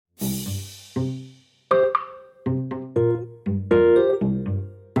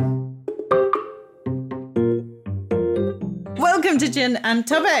Welcome to Gin and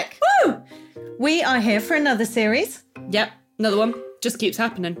Topic. Woo! We are here for another series. Yep, another one. Just keeps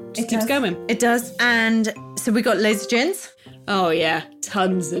happening. Just keeps going. It does. And so we got loads of gins. Oh, yeah.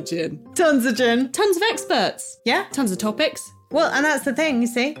 Tons of gin. Tons of gin. Tons of experts. Yeah. Tons of topics. Well, and that's the thing, you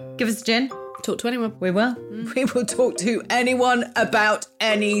see. Give us a gin. Talk to anyone. We will. We will talk to anyone about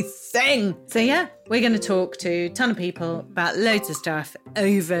anything. So yeah, we're going to talk to a ton of people about loads of stuff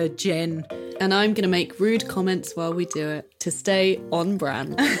over gin. And I'm going to make rude comments while we do it to stay on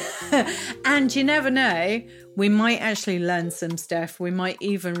brand. And you never know, we might actually learn some stuff. We might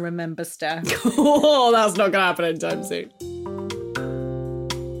even remember stuff. Oh, that's not going to happen anytime soon.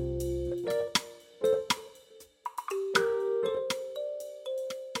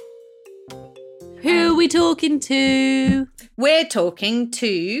 Who are we talking to? We're talking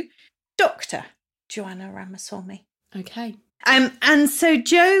to Dr. Joanna Ramaswamy. Okay. And so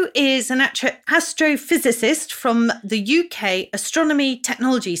Jo is an astrophysicist from the UK Astronomy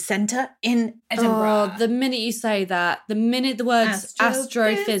Technology Centre in Edinburgh. Oh, the minute you say that, the minute the words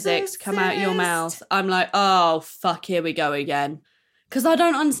astrophysics come out your mouth, I'm like, oh, fuck, here we go again. Because I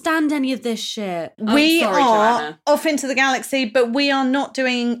don't understand any of this shit. We sorry, are Joanna. off into the galaxy, but we are not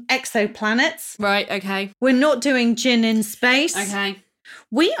doing exoplanets. Right, okay. We're not doing gin in space. Okay.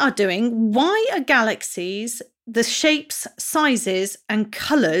 We are doing why are galaxies the shapes, sizes, and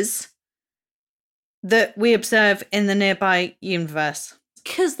colours that we observe in the nearby universe.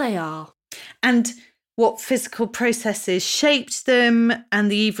 Because they are. And what physical processes shaped them and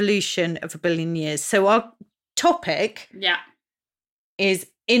the evolution of a billion years. So our topic is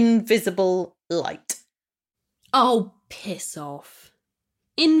invisible light. Oh, piss off.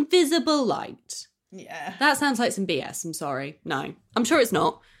 Invisible light. Yeah. That sounds like some BS, I'm sorry. No, I'm sure it's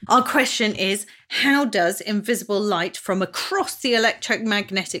not. Our question is, how does invisible light from across the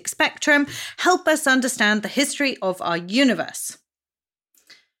electromagnetic spectrum help us understand the history of our universe?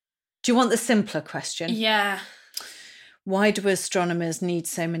 Do you want the simpler question? Yeah. Why do astronomers need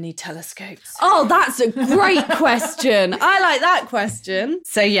so many telescopes? Oh, that's a great question. I like that question.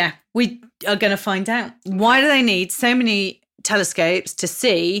 So yeah, we are going to find out. Why do they need so many telescopes to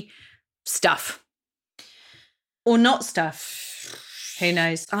see stuff? Or not stuff? Who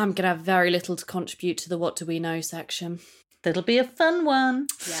knows? I'm going to have very little to contribute to the what do we know section. That'll be a fun one.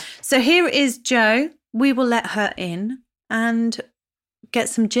 Yeah. So here is Jo. We will let her in and get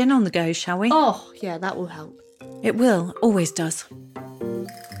some gin on the go, shall we? Oh, yeah, that will help. It will. Always does.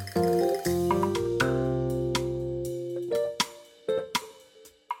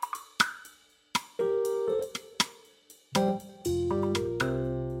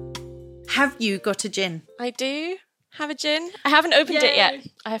 Have you got a gin? I do have a gin. I haven't opened it yet.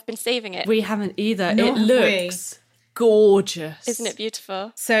 I have been saving it. We haven't either. Nor It looks gorgeous. Isn't it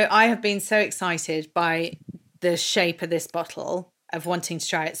beautiful? So I have been so excited by the shape of this bottle of wanting to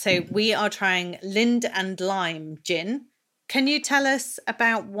try it. So we are trying Lind and Lime gin. Can you tell us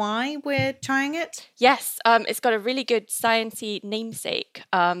about why we're trying it? Yes, it's got a really good sciencey namesake.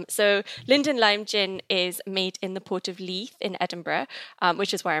 So Linden Lime Gin is made in the port of Leith in Edinburgh,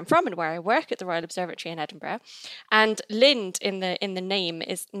 which is where I'm from and where I work at the Royal Observatory in Edinburgh. And Lind in the name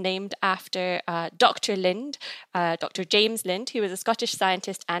is named after Dr. Lind, Dr. James Lind, who was a Scottish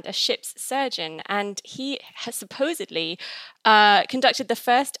scientist and a ship's surgeon. And he has supposedly conducted the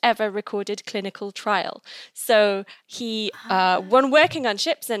first ever recorded clinical trial. So he, when working on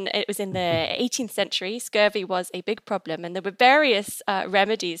ships, and it was in the 18th century, scurvy was a big problem, and there were various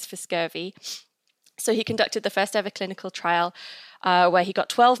remedies for scurvy. So he conducted the first ever clinical trial where he got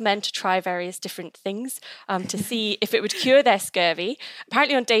 12 men to try various different things to see if it would cure their scurvy.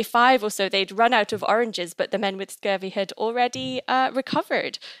 Apparently on day 5 or so, they'd run out of oranges, but the men with scurvy had already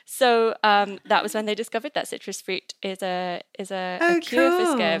recovered. So that was when they discovered that citrus fruit is a cure for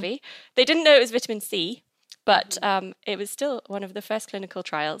scurvy. They didn't know it was vitamin C, but it was still one of the first clinical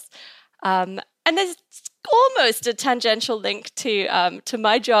trials. And there's almost a tangential link to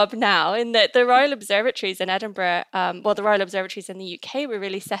my job now, in that the Royal Observatories in Edinburgh, the Royal Observatories in the UK were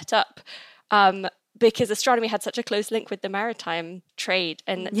really set up because astronomy had such a close link with the maritime trade,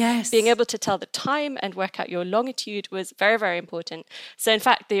 and being able to tell the time and work out your longitude was very, very important. So in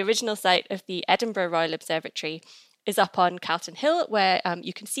fact, the original site of the Edinburgh Royal Observatory is up on Calton Hill, where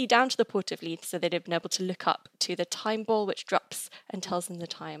you can see down to the port of Leith, so they'd have been able to look up to the time ball, which drops and tells them the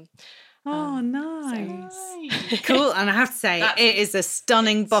time. Oh, nice. Cool. And I have to say, it is a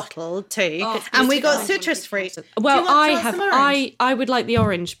stunning bottle too. Oh, and we got citrus fruit. Well, I would like the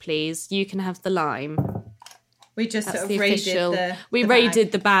orange, please. You can have the lime. We just That's sort the of official. We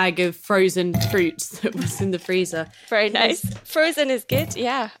raided the bag of frozen fruits that was in the freezer. Very nice. Frozen is good,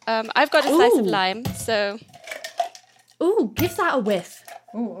 yeah. I've got a slice of lime, so... Ooh, give that a whiff.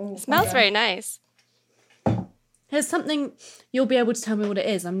 Ooh, Smells very nice. Here's something you'll be able to tell me what it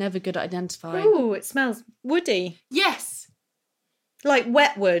is. I'm never good at identifying. Ooh, it smells woody. Yes. Like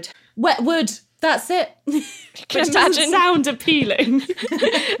wet wood. Wet wood. That's it. Can Which doesn't sound appealing.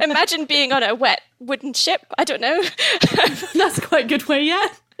 Imagine being on a wet wooden ship. I don't know. That's quite a good way, yeah.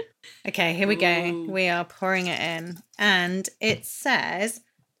 Okay, here we go. We are pouring it in. And it says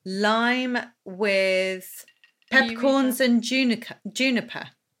lime with peppercorns and juniper.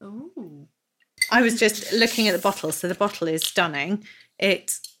 Ooh. I was just looking at the bottle. So the bottle is stunning.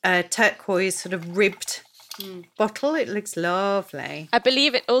 It's a turquoise sort of ribbed bottle. It looks lovely. I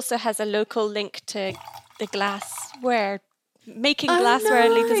believe it also has a local link to the glassware, making glassware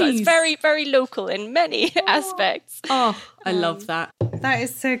and leather. It's very, very local in many aspects. Oh, I love that. That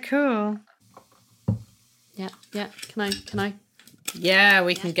is so cool. Yeah. Can I? Yeah,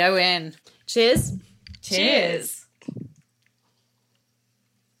 we can go in. Cheers. Cheers.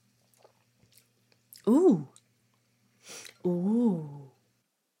 Ooh.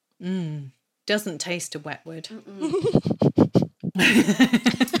 Doesn't taste of wet wood.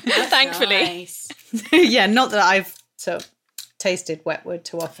 Thankfully. Nice. Yeah, not that I've sort of tasted wet wood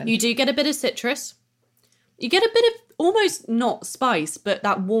too often. You do get a bit of citrus. You get a bit of almost not spice, but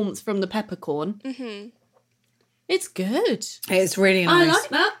that warmth from the peppercorn. Mm-hmm. It's good. It's really nice. I like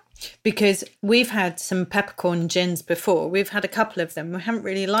that. Because we've had some peppercorn gins before. We've had a couple of them. We haven't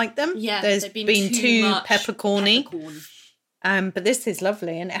really liked them. Yeah, There's they've been too much peppercorny. peppercorn. But this is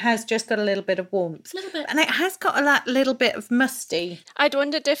lovely, and it has just got a little bit of warmth. A little bit. And it has got that little bit of musty. I'd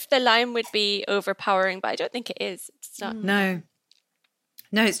wondered if the lime would be overpowering, but I don't think it is. It's not. No,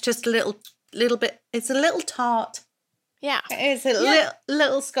 it's just a little bit. It's a little tart. Yeah. It is a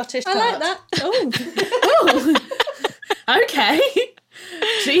little Scottish tart. I like that. Oh. Okay.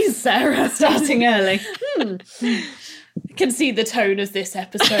 Jeez, Sarah. Starting early. Can see the tone of this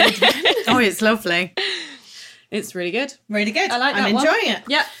episode. Oh, it's lovely. It's really good. Really good. I like that I'm one. enjoying it.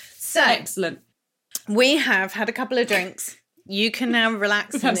 Yeah. So, Excellent. we have had a couple of drinks. You can now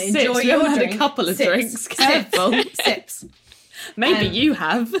relax and Have enjoy sips. your You've had drink. a couple of Sips. drinks. Careful. Sips. Maybe you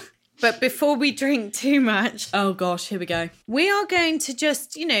have. But before we drink too much, Oh, gosh. Here we go. we are going to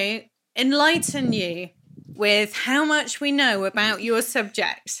just, enlighten you with how much we know about your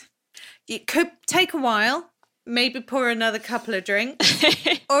subject. It could take a while, maybe pour another couple of drinks,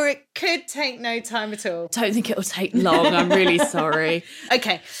 or it could take no time at all. Don't think it'll take long. I'm really sorry.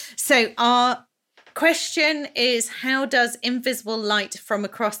 Okay, so our question is, how does invisible light from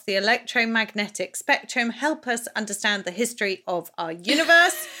across the electromagnetic spectrum help us understand the history of our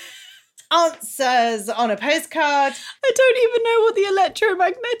universe? Answers on a postcard. I don't even know what the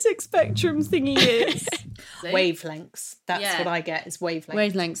electromagnetic spectrum thingy is. Wavelengths. That's Yeah. what I get, is wavelengths.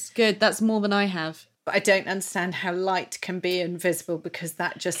 Wavelengths. Good. That's more than I have. But I don't understand how light can be invisible, because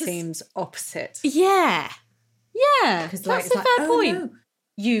that just seems opposite. Yeah. Yeah. Because That's a fair point. No.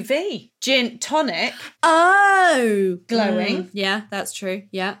 UV. Gin tonic. Oh. Glowing. Yeah, that's true.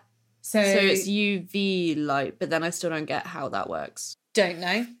 Yeah. So it's UV light, but then I still don't get how that works. don't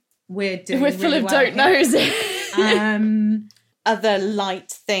know. We're full Full of don't knows. Other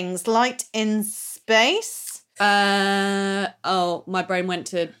light things. Light in space. Oh, my brain went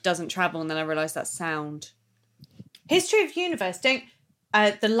to doesn't travel, and then I realised that's sound. History of universe.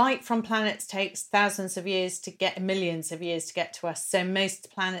 The light from planets takes thousands of years to get, millions of years to get to us. So most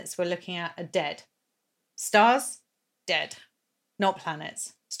planets we're looking at are dead. Stars, dead. Not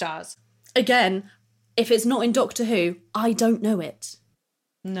planets, stars. Again, if it's not in Doctor Who, I don't know it.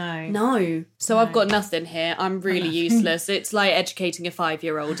 No. So I've got nothing here. I'm really useless. It's like educating a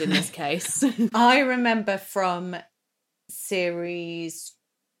 5-year-old in this case. I remember from series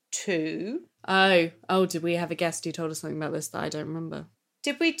 2. Oh, did we have a guest who told us something about this that I don't remember?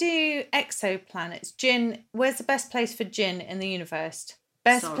 Did we do exoplanets? Jin, where's the best place for Jin in the universe?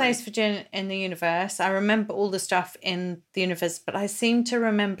 Best place for Jin in the universe. I remember all the stuff in the universe, but I seem to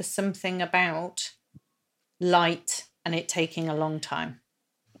remember something about light and it taking a long time.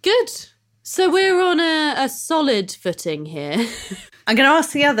 Good. So we're on a solid footing here. I'm going to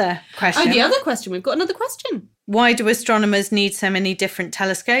ask the other question. The other question. We've got another question. Why do astronomers need so many different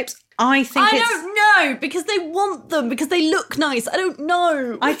telescopes? I don't know, because they want them, because they look nice. I don't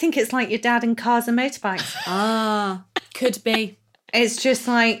know. I think it's like your dad in cars and motorbikes. Could be. It's just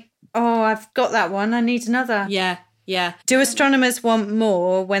like, oh, I've got that one. I need another. Yeah. Do astronomers want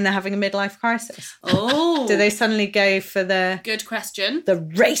more when they're having a midlife crisis? Oh. Do they suddenly go for Good question. the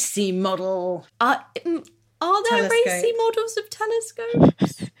racy model? Are there Telescope. racy models of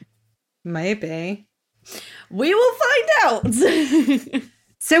telescopes? Maybe. We will find out.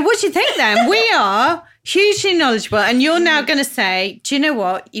 So what do you think then? We are hugely knowledgeable, and you're now going to say, do you know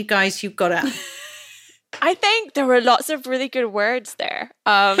what, you guys, you've got it. I think there were lots of really good words there.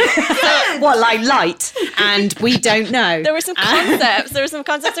 What, like light? And we don't know. There were some concepts. There were some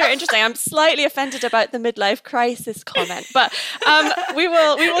concepts that were interesting. I'm slightly offended about the midlife crisis comment, but we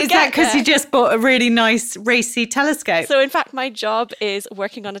will Is that because you just bought a really nice racy telescope? So in fact, my job is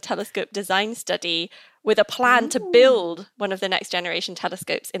working on a telescope design study with a plan to build one of the next generation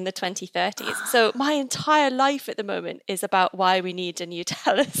telescopes in the 2030s. So my entire life at the moment is about why we need a new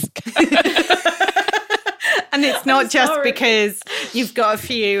telescope. And it's not just because you've got a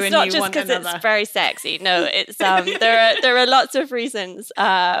few and you want another. It's not just because it's very sexy. No, it's there are lots of reasons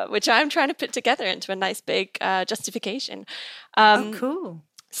which I'm trying to put together into a nice big justification. Cool.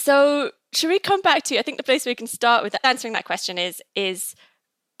 So should we come back to, I think the place we can start with answering that question is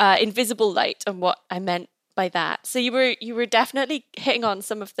invisible light and what I meant by that. So you were definitely hitting on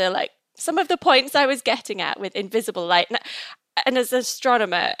some of the points I was getting at with invisible light. And as an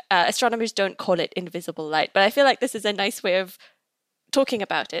astronomer, astronomers don't call it invisible light, but I feel like this is a nice way of talking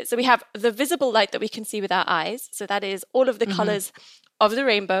about it. So we have the visible light that we can see with our eyes. So that is all of the colors of the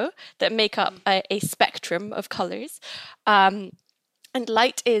rainbow that make up a spectrum of colors. And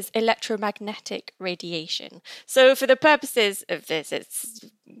light is electromagnetic radiation. So for the purposes of this, it's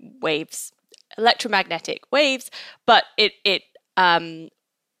waves, electromagnetic waves, but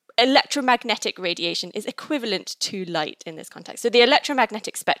electromagnetic radiation is equivalent to light in this context. So the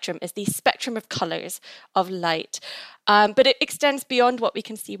electromagnetic spectrum is the spectrum of colors of light, but it extends beyond what we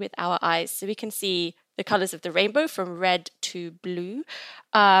can see with our eyes. So we can see the colors of the rainbow from red to blue,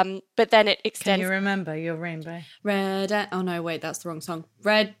 but then it extends... Can you remember your rainbow? Red... Oh, no, wait, that's the wrong song.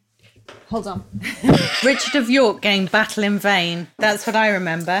 Red... Hold on. Richard of York going Battle in Vain. That's what I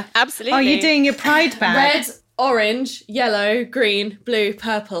remember. Absolutely. Oh, you're doing your pride bag. Red, orange, yellow, green, blue,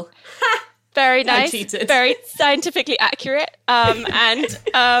 purple. Very nice. I cheated. Very scientifically accurate. No,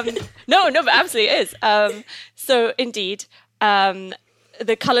 but absolutely it is. So indeed,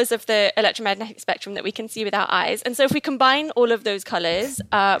 the colors of the electromagnetic spectrum that we can see with our eyes. And so if we combine all of those colors,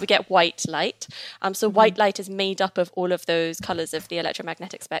 we get white light. So white light is made up of all of those colors of the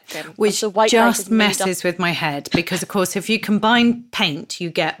electromagnetic spectrum. Which so white just messes with my head because, of course, if you combine paint,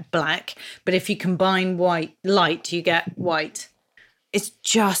 you get black. But if you combine white light, you get white. It's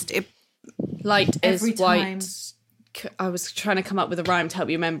just... Light is every time. white. I was trying to come up with a rhyme to help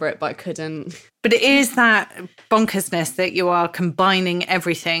you remember it, but I couldn't. But it is that bonkersness that you are combining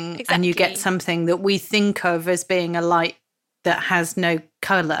everything and you get Exactly. something that we think of as being a light that has no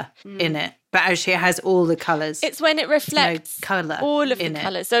colour in it. But actually it has all the colours. It's when it reflects colour all of the in it.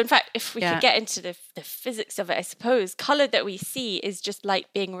 colours. So in fact, if we Yeah. could get into the physics of it, I suppose, colour that we see is just light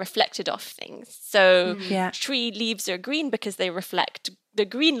being reflected off things. So Yeah. tree leaves are green because they reflect the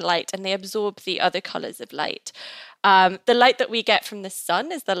green light and they absorb the other colours of light. The light that we get from the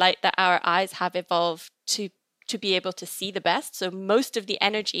sun is the light that our eyes have evolved to be able to see the best. So most of the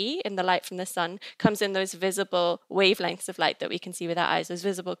energy in the light from the sun comes in those visible wavelengths of light that we can see with our eyes, those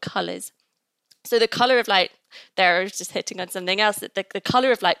visible colours. So the color of light, there is just hitting on something else, that the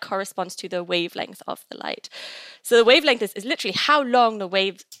color of light corresponds to the wavelength of the light. So the wavelength is literally how long the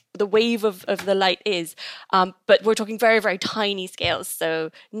wave of the light is. But we're talking very, very tiny scales,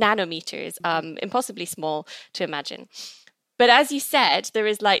 so nanometers, impossibly small to imagine. But as you said, there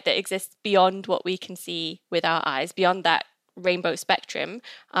is light that exists beyond what we can see with our eyes, beyond that rainbow spectrum.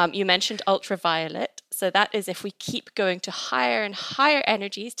 You mentioned ultraviolet. So that is if we keep going to higher and higher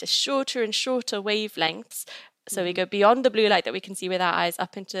energies, to shorter and shorter wavelengths. So we go beyond the blue light that we can see with our eyes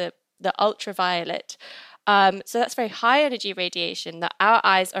up into the ultraviolet. So that's very high energy radiation that our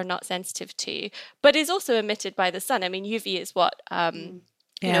eyes are not sensitive to, but is also emitted by the sun. I mean, UV is what...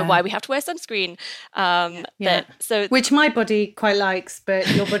 You know, why we have to wear sunscreen. Which my body quite likes, but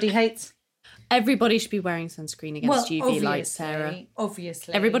your body hates. Everybody should be wearing sunscreen against UV light, Sarah.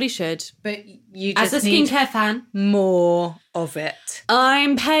 Obviously. Everybody should. But you just As a need skincare fan, more of it.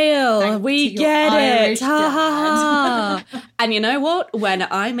 I'm pale. Thanks We to your get Irish it. Ha ha ha. And you know what? When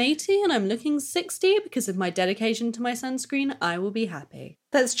I'm 80 and I'm looking 60 because of my dedication to my sunscreen, I will be happy.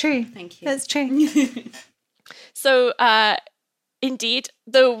 That's true. Thank you. That's true. So, indeed,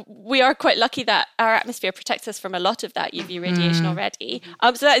 though we are quite lucky that our atmosphere protects us from a lot of that UV radiation already.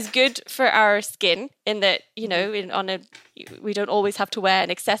 So that is good for our skin in that, you know, we don't always have to wear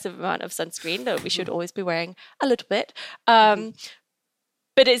an excessive amount of sunscreen, though we should always be wearing a little bit.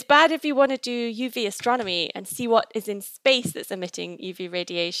 But it's bad if you want to do UV astronomy and see what is in space that's emitting UV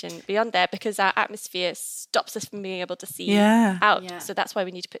radiation beyond there, because our atmosphere stops us from being able to see out. Yeah. So that's why we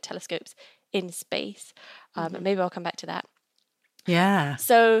need to put telescopes in space. And maybe I'll come back to that. Yeah.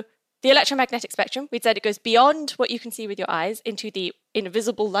 So the electromagnetic spectrum, we'd said it goes beyond what you can see with your eyes into the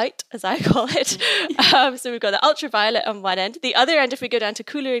invisible light, as I call it. So we've got the ultraviolet on one end. The other end, if we go down to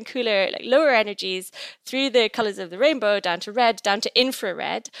cooler and cooler, like lower energies, through the colors of the rainbow, down to red, down to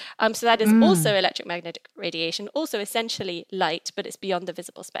infrared. So that is also electromagnetic radiation, also essentially light, but it's beyond the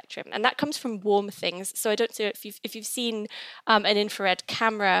visible spectrum. And that comes from warm things. So I don't know if you've seen an infrared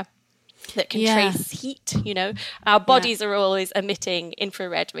camera that can trace heat, our bodies are always emitting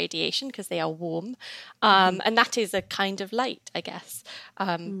infrared radiation because they are warm. And that is a kind of light, I guess,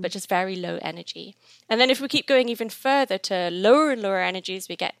 but just very low energy. And then if we keep going even further to lower and lower energies,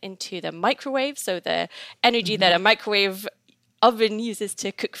 we get into the microwave. So the energy that a microwave oven uses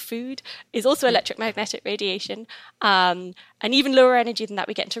to cook food is also electromagnetic radiation. And even lower energy than that,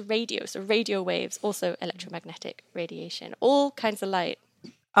 we get into radio. So radio waves, also electromagnetic radiation, all kinds of light.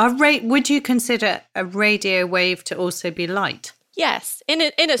 Would you consider a radio wave to also be light? Yes, in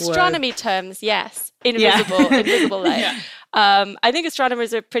astronomy terms, yes, invisible light. I think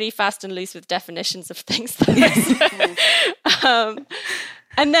astronomers are pretty fast and loose with definitions of things.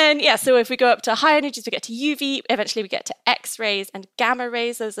 And then, so if we go up to high energies, we get to UV, eventually we get to X-rays and gamma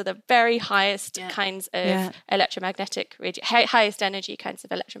rays. Those are the very highest kinds of electromagnetic, highest energy kinds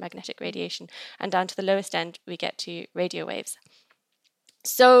of electromagnetic radiation. And down to the lowest end, we get to radio waves.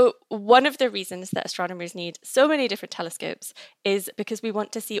 So one of the reasons that astronomers need so many different telescopes is because we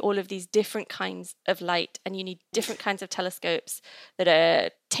want to see all of these different kinds of light, and you need different kinds of telescopes that are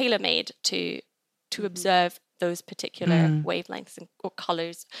tailor-made to observe those particular wavelengths or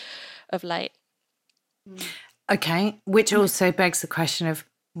colors of light. Okay, which also begs the question of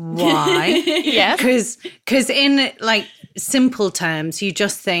why? Yes. Because in like simple terms, you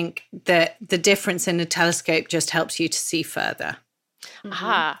just think that the difference in a telescope just helps you to see further.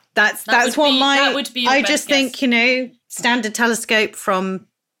 That's what that would be. I just think, standard telescope from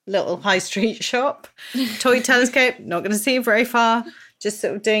little high street shop, toy telescope, not going to see very far. Just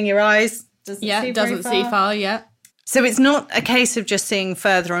sort of doing your eyes. Doesn't see far. Yeah. So it's not a case of just seeing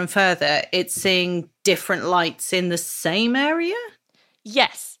further and further. It's seeing different lights in the same area.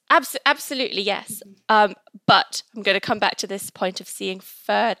 Yes, absolutely, yes. But I'm going to come back to this point of seeing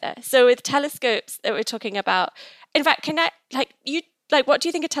further. So with telescopes that we're talking about, in fact, what do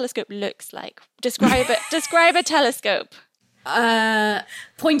you think a telescope looks like? Describe it. Describe a telescope.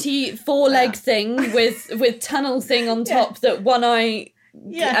 Pointy four-leg thing with tunnel thing on top that one eye.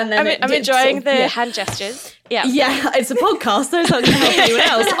 Yeah, and then I'm enjoying the hand gestures. Yeah, it's a podcast. There's not going to help anyone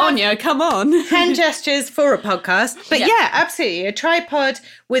else. Anya, come on. Hand gestures for a podcast, but absolutely, a tripod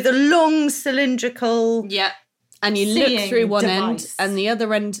with a long cylindrical. Yeah. And you look through one end, and the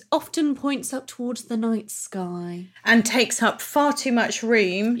other end often points up towards the night sky. And takes up far too much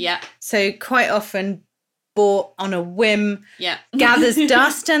room. Yeah. So quite often bought on a whim, gathers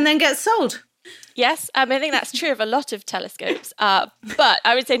dust, and then gets sold. Yes, I think that's true of a lot of telescopes. But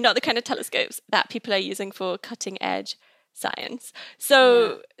I would say not the kind of telescopes that people are using for cutting edge science.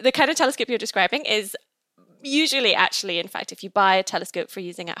 So the kind of telescope you're describing is usually, actually, in fact, if you buy a telescope for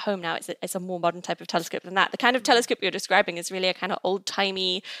using at home now, it's a more modern type of telescope than that. The kind of telescope you're describing is really a kind of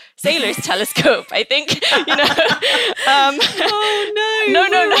old-timey sailor's telescope, I think. No.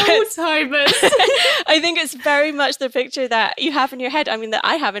 Old-timers. I think it's very much the picture that you have in your head. I mean, that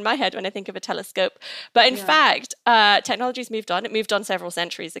I have in my head when I think of a telescope. But in fact, technology's moved on. It moved on several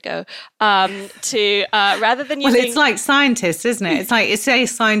centuries ago to rather than using... Well, it's like scientists, isn't it? It's like, it's a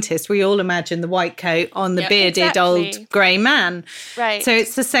scientist. We all imagine the white coat on the bearded old grey man. Right. So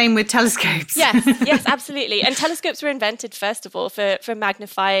it's the same with telescopes. Yes, absolutely. And telescopes were invented, first of all, for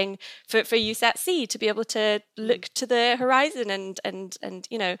magnifying, for use at sea, to be able to look to the horizon. And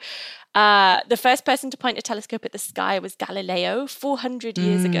the first person to point a telescope at the sky was Galileo 400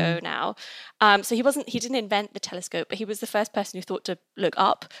 years ago now. So he didn't invent the telescope, but he was the first person who thought to look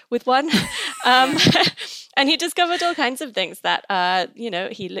up with one. And he discovered all kinds of things that,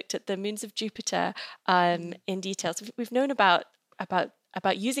 he looked at the moons of Jupiter in detail. So we've known about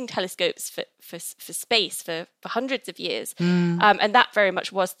using telescopes for space for hundreds of years. And that very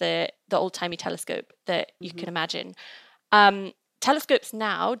much was the old-timey telescope that you can imagine. Telescopes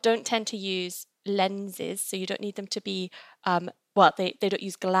now don't tend to use lenses, so you don't need them to be... they don't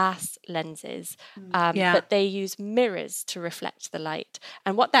use glass lenses, but they use mirrors to reflect the light.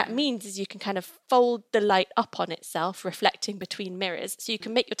 And what that means is you can kind of fold the light up on itself, reflecting between mirrors. So you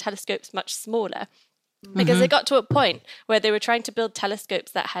can make your telescopes much smaller. Because they got to a point where they were trying to build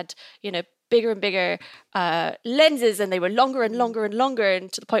telescopes that had, bigger and bigger lenses, and they were longer and longer and longer,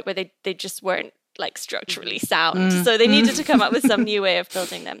 and to the point where they just weren't like structurally sound. So they needed to come up with some new way of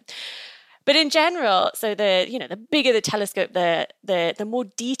building them. But in general, so the bigger the telescope, the more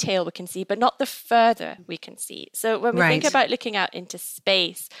detail we can see, but not the further we can see. So when we think about looking out into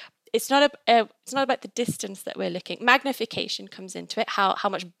space, it's not about the distance that we're looking. Magnification comes into it. How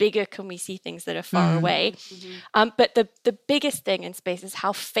much bigger can we see things that are far away? But the biggest thing in space is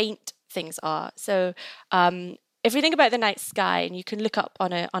how faint things are. So if we think about the night sky, and you can look up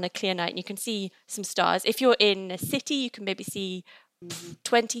on a clear night and you can see some stars. If you're in a city, you can maybe see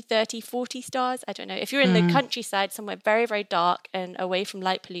 20, 30, 40 stars. I don't know. If you're in the countryside, somewhere very, very dark and away from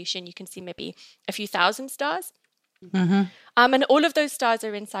light pollution, you can see maybe a few thousand stars. And all of those stars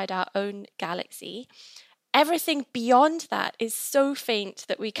are inside our own galaxy. Everything beyond that is so faint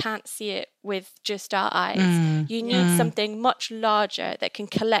that we can't see it with just our eyes. You need something much larger that can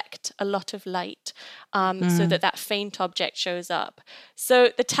collect a lot of light so that faint object shows up.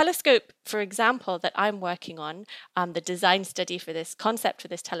 So the telescope, for example, that I'm working on, the design study for this concept for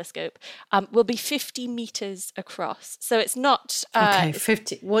this telescope, will be 50 meters across. So it's not...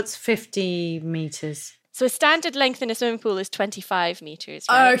 50. What's 50 meters? So a standard length in a swimming pool is 25 meters.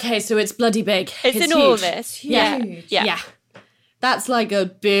 Right? Okay, so it's bloody big. It's enormous. Huge. Yeah. That's like a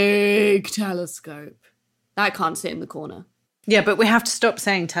big telescope. That can't sit in the corner. Yeah, but we have to stop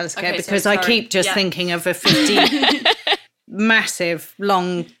saying telescope because I keep just thinking of a 50 massive,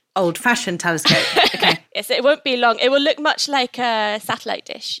 long, old-fashioned telescope. Okay. Yes, it won't be long. It will look much like a satellite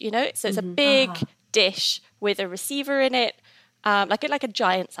dish, So it's a big dish with a receiver in it. Like a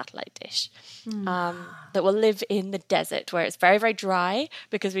giant satellite dish that will live in the desert where it's very, very dry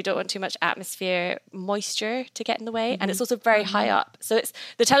because we don't want too much atmosphere moisture to get in the way. And it's also very high up. So it's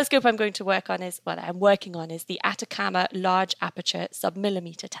the telescope I'm working on is the Atacama Large Aperture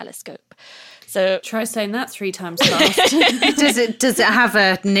Submillimeter Telescope. So try saying that 3 times fast. Does it have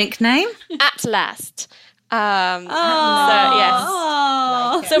a nickname? At Last. So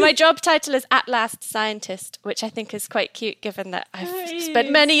my job title is At Last Scientist, which I think is quite cute given that I've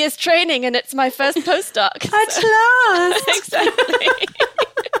spent many years training and it's my first postdoc. At last. Exactly.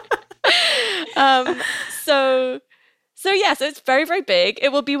 So it's very, very big.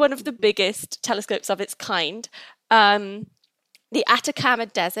 It will be one of the biggest telescopes of its kind. The Atacama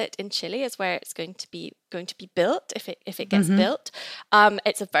Desert in Chile is where it's going to be built if it gets built.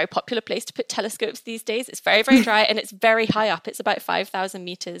 It's a very popular place to put telescopes these days. It's very, very dry and it's very high up. It's about 5,000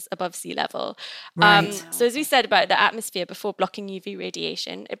 meters above sea level. Right. So as we said about the atmosphere before blocking UV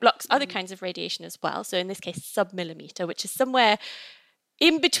radiation, it blocks other kinds of radiation as well. So in this case, submillimeter, which is somewhere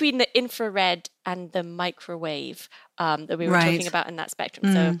in between the infrared and the microwave that we were talking about in that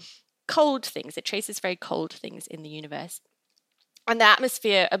spectrum. So cold things. It traces very cold things in the universe. And the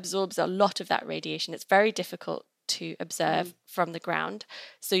atmosphere absorbs a lot of that radiation. It's very difficult to observe from the ground.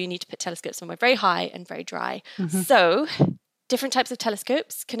 So you need to put telescopes somewhere very high and very dry. So different types of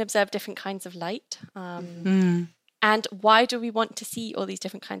telescopes can observe different kinds of light. And why do we want to see all these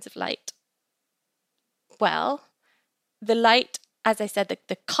different kinds of light? Well, the light, as I said,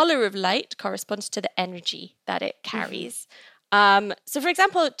 the color of light corresponds to the energy that it carries. So for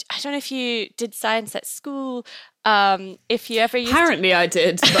example, I don't know if you did science at school, if you ever used Apparently I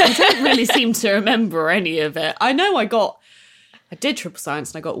did, but I don't really seem to remember any of it. I know I did triple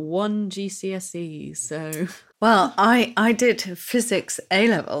science and I got 1 GCSE, so... Well, I did physics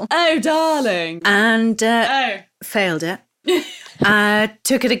A-level. Oh, darling. And failed it.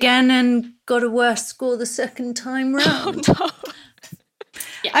 Took it again and got a worse score the second time round. Oh,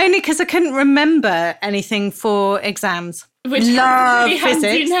 no. Only because I couldn't remember anything for exams. Which love really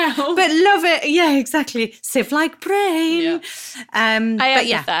physics, now. but love it. Yeah, exactly. Civ-like brain. Yeah. I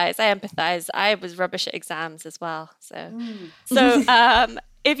empathise. I was rubbish at exams as well. So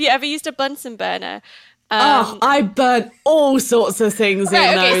if you ever used a Bunsen burner. I burnt all sorts of things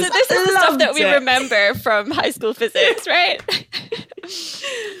in those. So this is the stuff that we remember from high school physics, right?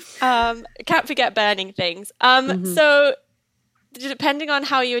 Can't forget burning things. So depending on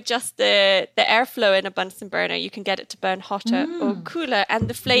how you adjust the airflow in a Bunsen burner, you can get it to burn hotter or cooler, and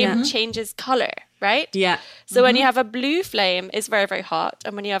the flame changes color, right? Yeah. So when you have a blue flame, it's very, very hot,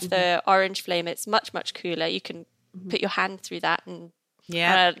 and when you have the orange flame, it's much, much cooler. You can put your hand through that, and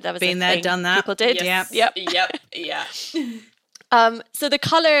that was been there, done that. People did. Yes. Yeah. So the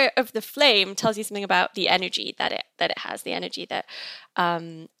color of the flame tells you something about the energy that it has, the energy that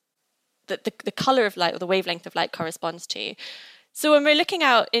the color of light or the wavelength of light corresponds to. So when we're looking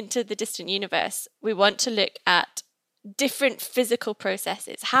out into the distant universe, we want to look at different physical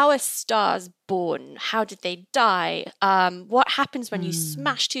processes. How are stars born? How did they die? What happens when you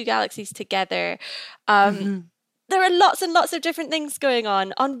smash 2 galaxies together? there are lots and lots of different things going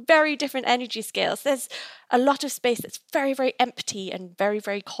on very different energy scales. There's a lot of space that's very, very empty and very,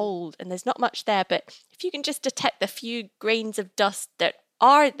 very cold, and there's not much there. But if you can just detect the few grains of dust that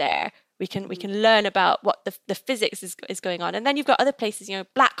are there, we can learn about what the physics is going on. And then you've got other places,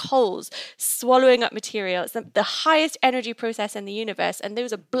 black holes swallowing up material. It's the highest energy process in the universe, and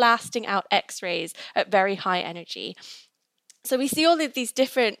those are blasting out X-rays at very high energy. So we see all of these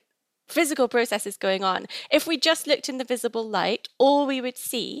different physical processes going on. If we just looked in the visible light, all we would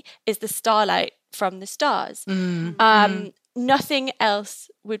see is the starlight from the stars. Nothing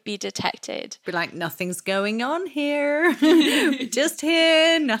else would be detected. Be like, nothing's going on here. Just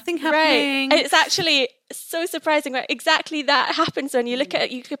here, nothing happening. Right. It's actually so surprising that exactly that happens when you look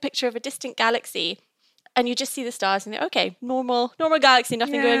at a picture of a distant galaxy and you just see the stars and think, okay, normal galaxy,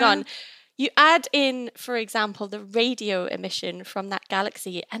 nothing going on. You add in, for example, the radio emission from that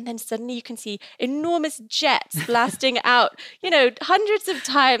galaxy, and then suddenly you can see enormous jets blasting out, hundreds of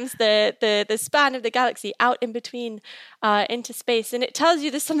times the span of the galaxy out in between into space. And it tells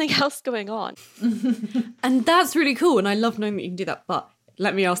you there's something else going on. And that's really cool. And I love knowing that you can do that. But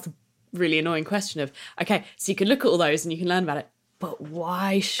let me ask the really annoying question of, okay, so you can look at all those and you can learn about it. But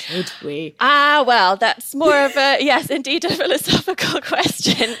why should we? Well, that's more of a, yes, indeed, a philosophical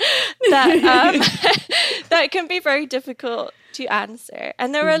question that that can be very difficult to answer.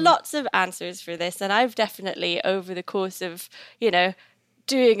 And there are lots of answers for this. And I've definitely, over the course of,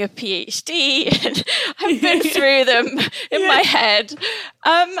 doing a PhD, and I've been through them in my head.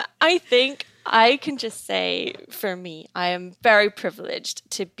 I think I can just say, for me, I am very privileged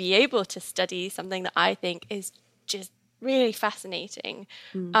to be able to study something that I think is just really fascinating.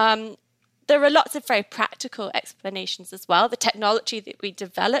 There are lots of very practical explanations as well. The technology that we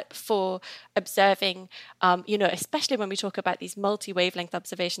develop for observing, especially when we talk about these multi-wavelength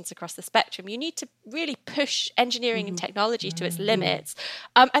observations across the spectrum, you need to really push engineering and technology to its limits.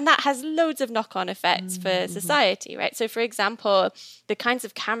 And that has loads of knock-on effects for society, right? So, for example, the kinds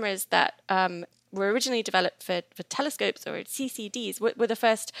of cameras that were originally developed for telescopes or CCDs were the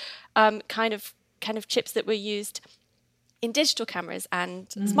first kind of chips that were used in digital cameras and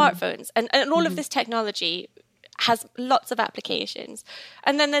smartphones. And all of this technology has lots of applications.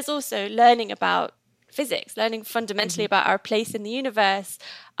 And then there's also learning about physics, learning fundamentally about our place in the universe,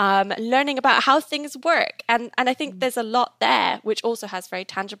 learning about how things work. And I think there's a lot there, which also has very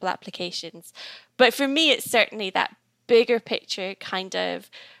tangible applications. But for me, it's certainly that bigger picture kind of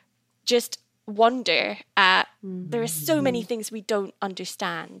just wonder at, there are so many things we don't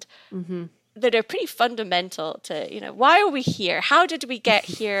understand. That are pretty fundamental to, why are we here? How did we get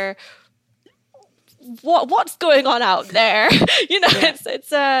here? What's going on out there? It's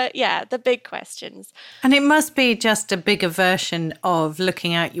the big questions. And it must be just a bigger version of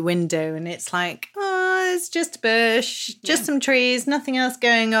looking out your window and it's like, oh, it's just a bush, just some trees, nothing else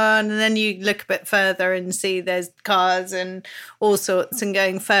going on. And then you look a bit further and see there's cars and all sorts, and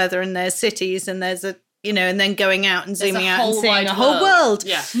going further and there's cities and there's and then going out and zooming out and seeing a whole world.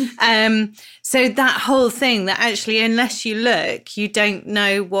 Yeah. So that whole thing that actually, unless you look, you don't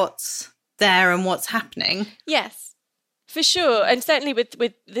know what's there and what's happening. Yes, for sure. And certainly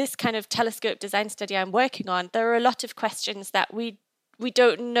with this kind of telescope design study I'm working on, there are a lot of questions that we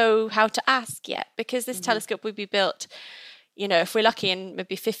don't know how to ask yet, because this telescope will be built, if we're lucky, in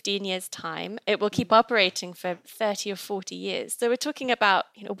maybe 15 years' time. It will keep operating for 30 or 40 years. So we're talking about,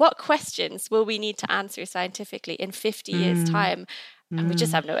 what questions will we need to answer scientifically in 50 years' time? And we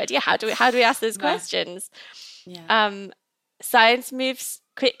just have no idea. How do we ask those questions? Yeah. Science moves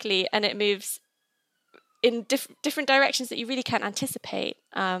quickly, and it moves in different directions that you really can't anticipate.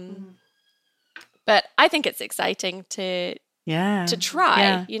 But I think it's exciting to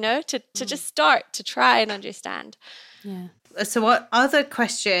try, to just start to try and understand. Yeah. So what other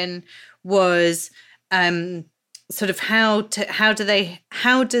question was sort of how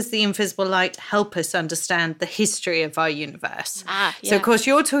does the invisible light help us understand the history of our universe? So of course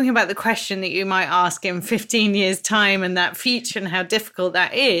you're talking about the question that you might ask in 15 years time and that future and how difficult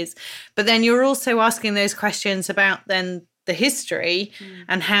that is. But then you're also asking those questions about then the history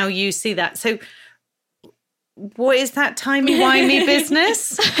and how you see that. So what is that timey-wimey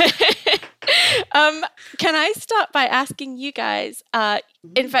business? Can I start by asking you guys,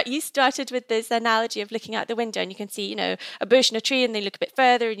 in fact, you started with this analogy of looking out the window and you can see, a bush and a tree, and then you look a bit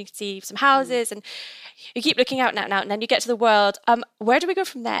further and you can see some houses, and you keep looking out and out and out, and then you get to the world. Where do we go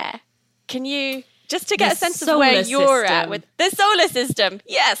from there? Can you, just to get a sense of where you're at with the solar system?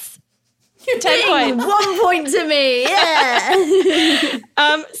 Yes. 10 points. 1 point to me. Yeah.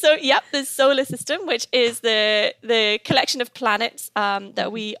 So, the solar system, which is the collection of planets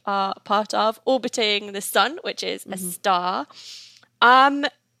that we are part of, orbiting the sun, which is a star.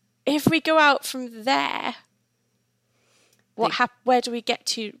 If we go out from there, where do we get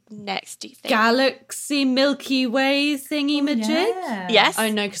to next, do you think? Galaxy Milky Way thingy-majig? Yeah. Yes. Oh,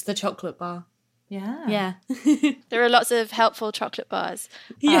 no, because the chocolate bar. Yeah. There are lots of helpful chocolate bars.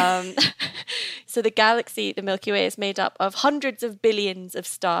 Yeah. So the galaxy, the Milky Way, is made up of hundreds of billions of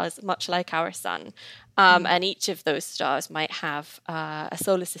stars, much like our sun. And each of those stars might have a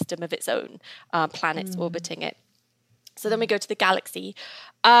solar system of its own, planets orbiting it. So then we go to the galaxy.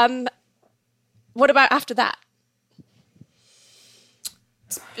 What about after that?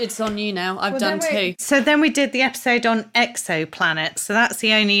 It's on you now. I've done 2. So then we did the episode on exoplanets. So that's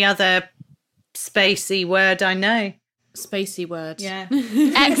the only other spacey word I know. Spacey word. Yeah.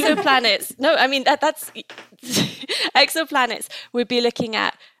 Exoplanets. No, I mean, that's exoplanets. We'd be looking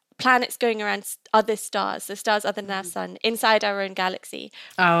at planets going around other stars, so stars other than our sun, inside our own galaxy.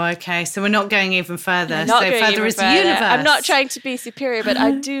 Oh, okay. So we're not going even further. Not so going further even is the further. universe. I'm not trying to be superior, but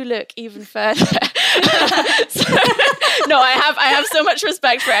I do look even further. No, I have so much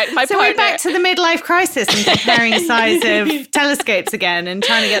respect for it. My So partner. we're back to the midlife crisis and comparing the size of telescopes again and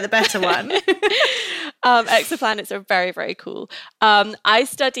trying to get the better one. Exoplanets are very, very cool. I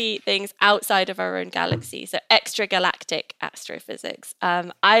study things outside of our own galaxy, so extragalactic astrophysics.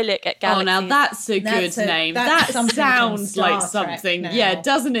 I look at galaxies. Oh, now that's a good name. That sounds like something. Yeah,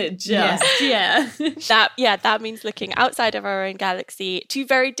 doesn't it just? Yeah. That means looking outside of our own galaxy to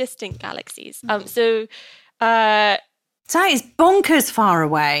very distant galaxies. That is bonkers far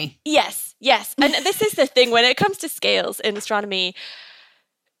away. Yes. And this is the thing, when it comes to scales in astronomy,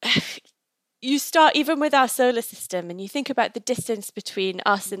 you start even with our solar system and you think about the distance between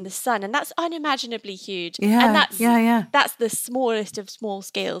us and the sun, and that's unimaginably huge. Yeah, and that's the smallest of small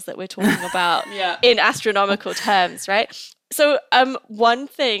scales that we're talking about in astronomical terms, right? So one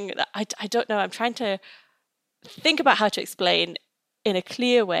thing that I don't know, I'm trying to think about how to explain in a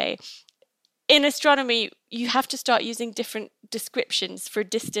clear way. In astronomy, you have to start using different descriptions for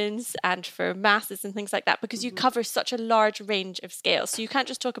distance and for masses and things like that, because you cover such a large range of scales. So you can't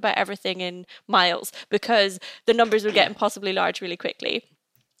just talk about everything in miles, because the numbers will get impossibly large really quickly.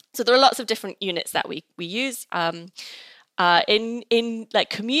 So there are lots of different units that we use. In like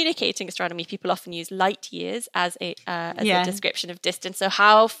communicating astronomy, people often use light years as a description of distance. So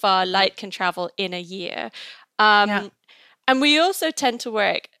how far light can travel in a year. And we also tend to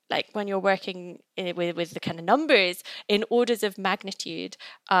work, like when you're working with the kind of numbers, in orders of magnitude,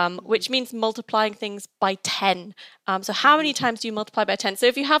 which means multiplying things by 10. So how many times do you multiply by 10? So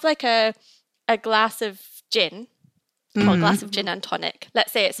if you have like a glass of gin, or a glass of gin and tonic,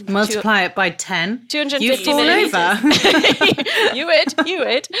 let's say it's... Multiply it by 10. 250 You fall milliliters. You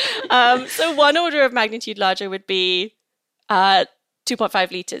would. So one order of magnitude larger would be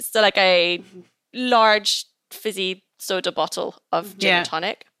 2.5 litres. So like a large fizzy soda bottle of gin and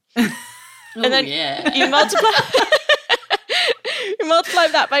tonic. And then you multiply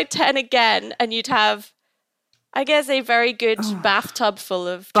that by 10 again, and you'd have, I guess, a very good bathtub full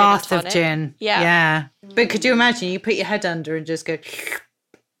of gin and tonic. Of gin. Yeah. But could you imagine you put your head under and just go and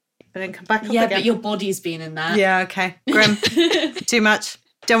then come back up again? Yeah, but your body's been in that. Yeah, okay. Grim. Too much.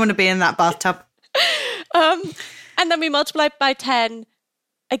 Don't want to be in that bathtub. And then we multiply by 10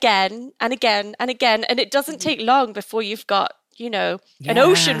 again and again and again, and it doesn't take long before you've got, an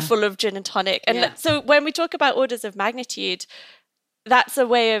ocean full of gin and tonic. And so when we talk about orders of magnitude, that's a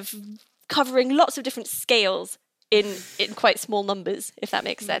way of covering lots of different scales in quite small numbers, if that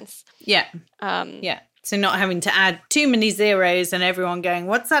makes sense. Yeah. So not having to add too many zeros and everyone going,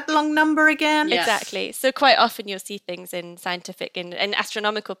 what's that long number again? Yes. Exactly. So quite often you'll see things in scientific and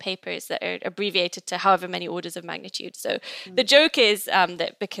astronomical papers that are abbreviated to however many orders of magnitude. So the joke is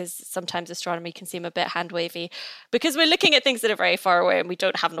that because sometimes astronomy can seem a bit hand-wavy, because we're looking at things that are very far away and we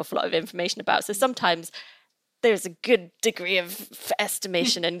don't have an awful lot of information about. So sometimes there's a good degree of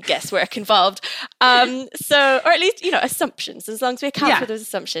estimation and guesswork involved. Or at least, assumptions. As long as we account for those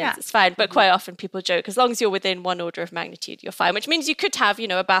assumptions, it's fine. But quite often people joke, as long as you're within one order of magnitude, you're fine, which means you could have,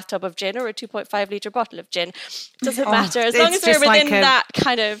 a bathtub of gin or a 2.5 litre bottle of gin. Doesn't matter. As long as we're within that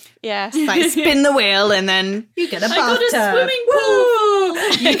kind of, Like spin the wheel and then you get a bathtub. I got a swimming pool.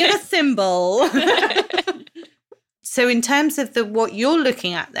 You get a thimble. So in terms of what you're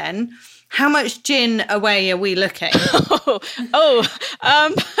looking at then, how much gin away are we looking?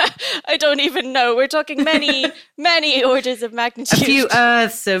 I don't even know. We're talking many, many orders of magnitude. A few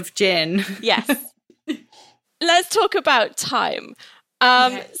earths of gin. Yes. Let's talk about time.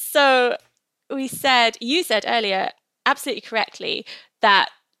 So you said earlier, absolutely correctly, that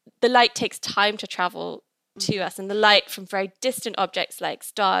the light takes time to travel to us, and the light from very distant objects like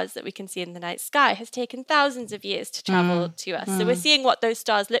stars that we can see in the night sky has taken thousands of years to travel to us. So we're seeing what those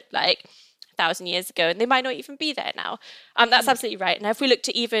stars looked like 1,000 years ago, and they might not even be there now. That's absolutely right. Now, if we look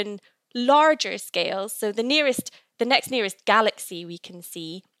to even larger scales, so the next nearest galaxy we can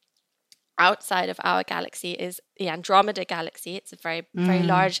see outside of our galaxy is the Andromeda Galaxy. It's a very, very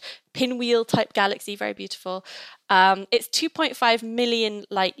large pinwheel type galaxy, very beautiful. It's 2.5 million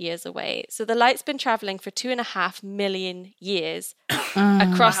light years away. So the light's been traveling for 2.5 million years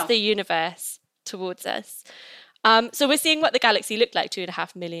across the universe towards us. So we're seeing what the galaxy looked like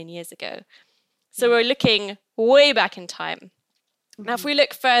 2.5 million years ago. So we're looking way back in time. Now, if we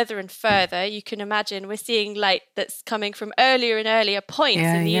look further and further, you can imagine we're seeing light that's coming from earlier and earlier points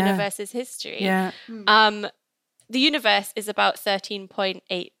in the universe's history. The universe is about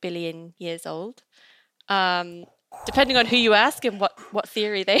 13.8 billion years old. Depending on who you ask and what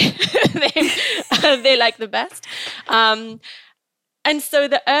theory they like the best. And so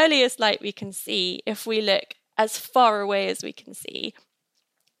the earliest light we can see, if we look as far away as we can see,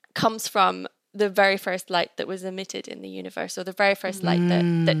 comes from the very first light that was emitted in the universe, or the very first light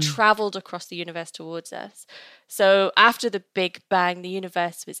that traveled across the universe towards us. So after the Big Bang, the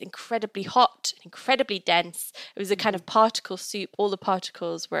universe was incredibly hot, incredibly dense. It was a kind of particle soup. All the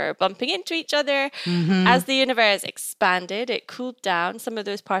particles were bumping into each other. As the universe expanded, it cooled down. Some of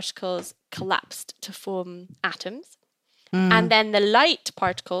those particles collapsed to form atoms. And then the light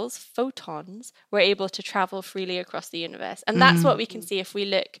particles, photons, were able to travel freely across the universe. And that's what we can see if we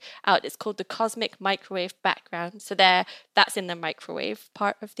look out. It's called the cosmic microwave background. So that's in the microwave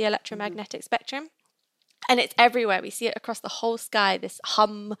part of the electromagnetic spectrum. And it's everywhere. We see it across the whole sky, this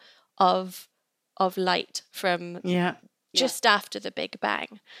hum of light from just after the Big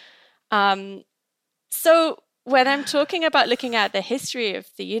Bang. So when I'm talking about looking at the history of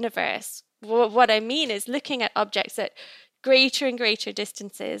the universe, what I mean is looking at objects at greater and greater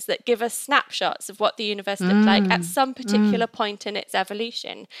distances that give us snapshots of what the universe looked like at some particular point in its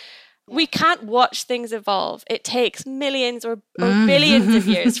evolution. We can't watch things evolve. It takes millions or billions of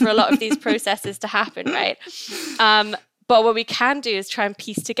years for a lot of these processes to happen, right? But what we can do is try and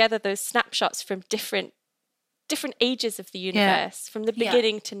piece together those snapshots from different ages of the universe, from the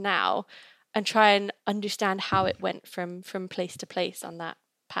beginning to now, and try and understand how it went from place to place on that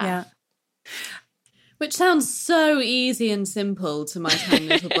path. Which sounds so easy and simple to my tiny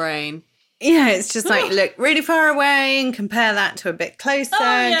little brain. Yeah, it's just like, look really far away and compare that to a bit closer,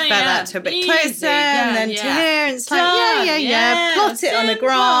 compare that to a bit closer, and then to here. And it's like, plot it on a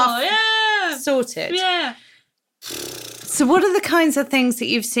graph, sorted. Yeah. So what are the kinds of things that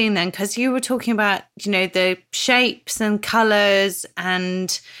you've seen then? Because you were talking about, the shapes and colours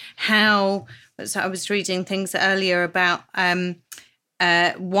and how, so I was reading things earlier about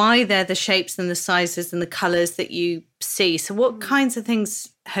why they're the shapes and the sizes and the colours that you see. So what kinds of things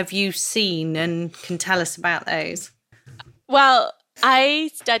have you seen and can tell us about those? Well,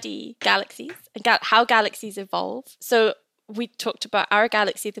 I study galaxies and how galaxies evolve. So we talked about our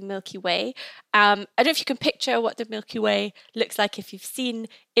galaxy, the Milky Way. I don't know if you can picture what the Milky Way looks like if you've seen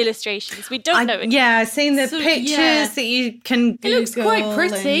illustrations. We don't know. Yeah, I've seen the pictures that you can Google. It looks quite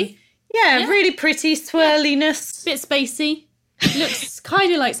pretty. Really pretty swirliness. Bit spacey. It looks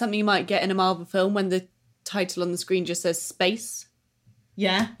kind of like something you might get in a Marvel film when the title on the screen just says space.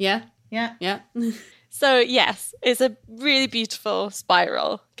 Yeah. So yes, it's a really beautiful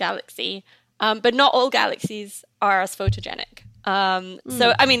spiral galaxy. But not all galaxies are as photogenic.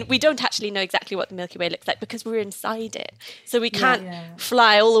 So, I mean, we don't actually know exactly what the Milky Way looks like because we're inside it. So we can't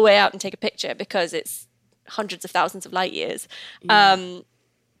fly all the way out and take a picture because it's hundreds of thousands of light years.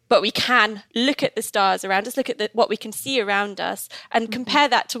 But we can look at the stars around us, look at what we can see around us, and compare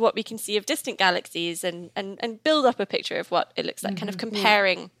that to what we can see of distant galaxies and build up a picture of what it looks like, kind of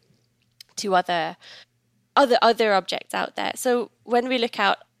comparing to other objects out there. So when we look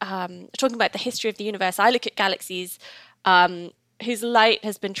out, talking about the history of the universe, I look at galaxies whose light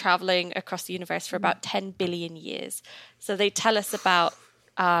has been traveling across the universe for about 10 billion years. So they tell us about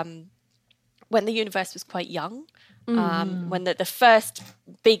when the universe was quite young, when the first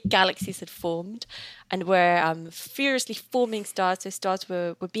big galaxies had formed and were furiously forming stars. So stars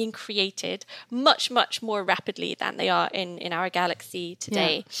were being created much, much more rapidly than they are in our galaxy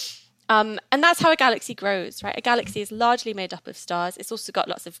today. And that's how a galaxy grows, right? A galaxy is largely made up of stars. It's also got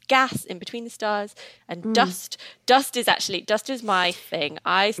lots of gas in between the stars and dust. Dust is my thing.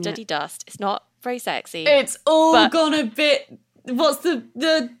 I study dust. It's not very sexy. It's all gone a bit... What's the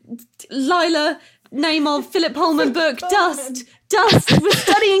Lila name of Philip Pullman book, Dust. Dust. We're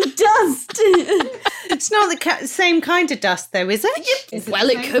studying dust. It's not the same kind of dust, though, is it? Well,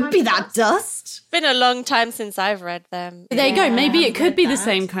 it could be that dust. Been a long time since I've read them. There you go. Maybe it could be the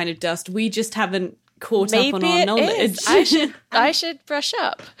same kind of dust. We just haven't caught up on our knowledge. I should brush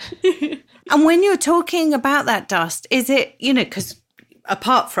up. And when you're talking about that dust, is it, because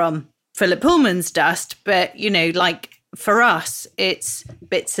apart from Philip Pullman's dust, but, like for us, it's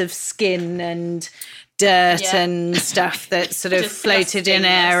bits of skin and dirt and stuff that sort of floated in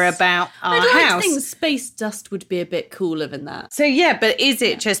air about our house. I think space dust would be a bit cooler than that. So, but is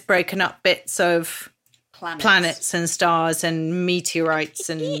it just broken up bits of planets and stars and meteorites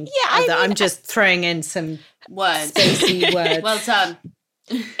and I'm just throwing in some words, spacey words. Well done.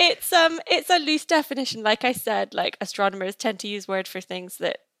 It's a loose definition. Like I said, like astronomers tend to use word for things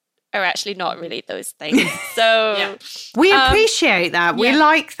that are actually not really those things. So we appreciate that. We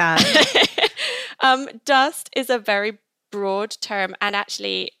like that. Dust is a very broad term, and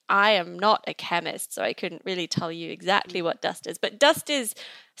actually I am not a chemist, so I couldn't really tell you exactly what dust is. But dust is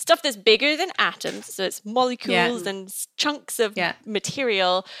stuff that's bigger than atoms, so it's molecules and chunks of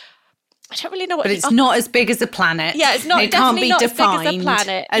material. I don't really know what. But it's not as big as a planet. Yeah, it's not. It can't be not defined as big as a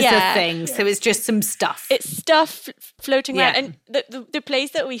planet. as a thing. So it's just some stuff. It's stuff floating around, and the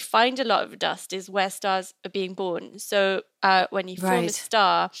place that we find a lot of dust is where stars are being born. So when you form a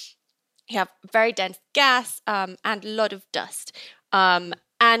star, you have very dense gas and a lot of dust.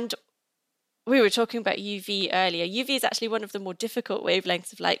 And we were talking about UV earlier. UV is actually one of the more difficult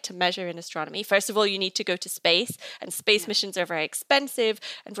wavelengths of light to measure in astronomy. First of all, you need to go to space, and space missions are very expensive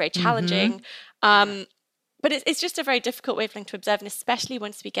and very challenging. But it's just a very difficult wavelength to observe, and especially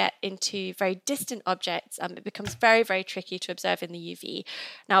once we get into very distant objects, it becomes very, very tricky to observe in the UV.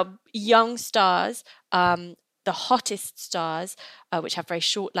 Now, young stars, the hottest stars, which have very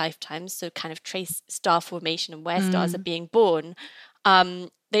short lifetimes, so kind of trace star formation and where stars are being born,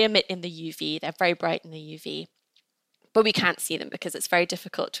 they emit in the UV. They're very bright in the UV. But we can't see them because it's very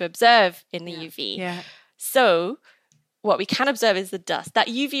difficult to observe in the UV. Yeah. So what we can observe is the dust. That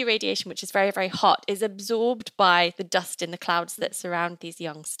UV radiation, which is very, very hot, is absorbed by the dust in the clouds that surround these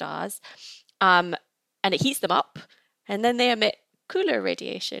young stars. And it heats them up. And then they emit cooler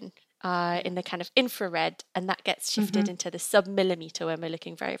radiation in the kind of infrared. And that gets shifted into the sub-millimeter when we're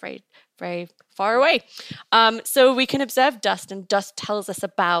looking very, very, very far away. So we can observe dust, and dust tells us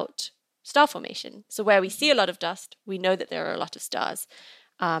about star formation. So where we see a lot of dust, we know that there are a lot of stars.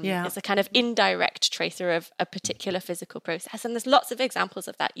 It's a kind of indirect tracer of a particular physical process. And there's lots of examples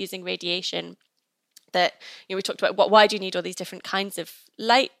of that using radiation that, we talked about, why do you need all these different kinds of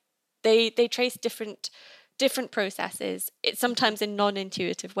light? They trace different processes, it's sometimes in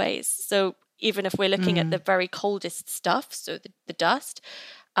non-intuitive ways. So even if we're looking at the very coldest stuff, so the dust,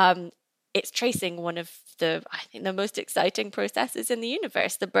 it's tracing one of the most exciting processes in the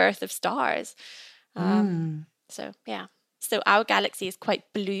universe, the birth of stars. So our galaxy is quite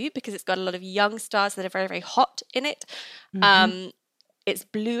blue because it's got a lot of young stars that are very, very hot in it. It's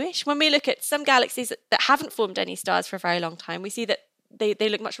bluish. When we look at some galaxies that haven't formed any stars for a very long time, we see that they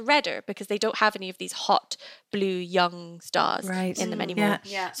look much redder because they don't have any of these hot blue young stars in them anymore.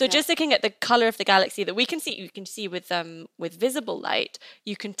 So just looking at the color of the galaxy that you can see with visible light,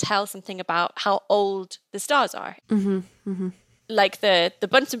 you can tell something about how old the stars are. Like the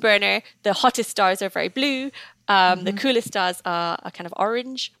Bunsen burner, the hottest stars are very blue. The coolest stars are kind of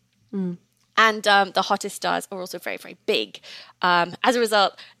orange. And the hottest stars are also very, very big. As a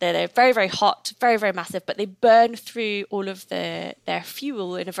result, they're very, very hot, very, very massive, but they burn through all of their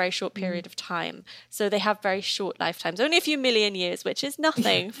fuel in a very short period of time. So they have very short lifetimes, only a few million years, which is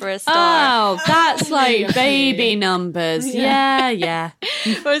nothing for a star. Oh, that's like baby numbers. Yeah.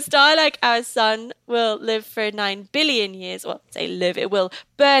 For a star like our sun will live for 9 billion years. Well, say live, it will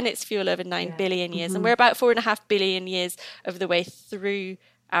burn its fuel over 9 billion years. And we're about 4.5 billion years of the way through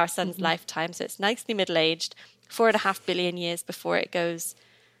our sun's lifetime, so it's nicely middle-aged, 4.5 billion years before it goes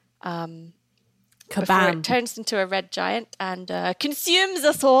before it turns into a red giant and consumes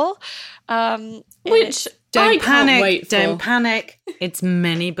us all. Which don't panic. It's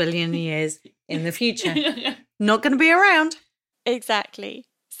many billion years in the future. Not going to be around. Exactly.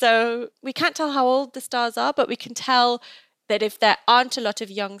 So we can't tell how old the stars are, but we can tell that if there aren't a lot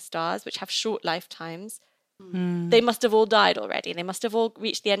of young stars, which have short lifetimes, they must have all died already. They must have all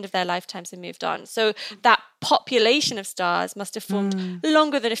reached the end of their lifetimes and moved on. So that population of stars must have formed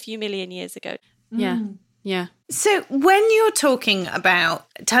longer than a few million years ago. Yeah. So when you're talking about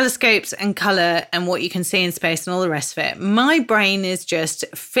telescopes and colour and what you can see in space and all the rest of it, my brain is just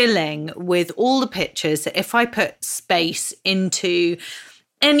filling with all the pictures that if I put space into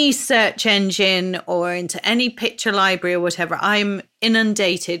any search engine or into any picture library or whatever, I'm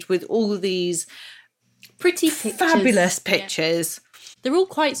inundated with all these pretty pictures. Fabulous pictures. Yeah. They're all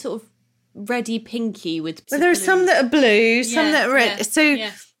quite sort of reddy pinky with... Well, there are some that are blue, some that are red. Yeah. So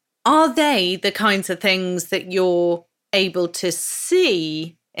are they the kinds of things that you're able to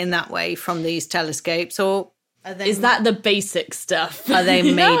see in that way from these telescopes, or... Is that the basic stuff? Are they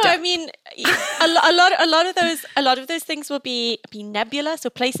made No, up? I mean, a lot of those things will be nebula, so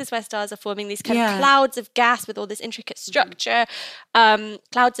places where stars are forming these kind of clouds of gas with all this intricate structure,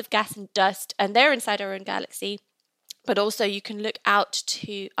 clouds of gas and dust, and they're inside our own galaxy. But also, you can look out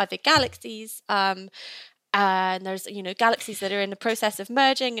to other galaxies, and there's galaxies that are in the process of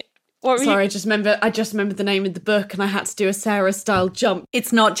merging. Sorry, I just remembered the name of the book and I had to do a Sarah-style jump.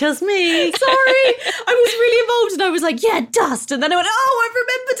 It's not just me. Sorry. I was really involved and I was like, yeah, dust. And then I went, oh, I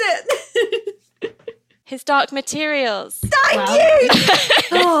remembered it. His Dark Materials. Thank you.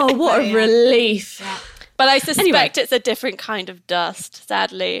 Oh, what a relief. Yeah. But I suspect it's a different kind of dust,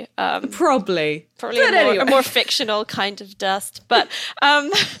 sadly. Probably a more fictional kind of dust. But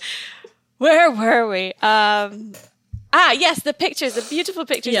where were we? Yes, the pictures, the beautiful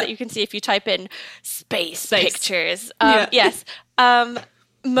pictures that you can see if you type in space. Pictures. Yes.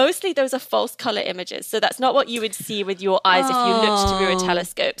 Mostly those are false color images. So that's not what you would see with your eyes if you looked through a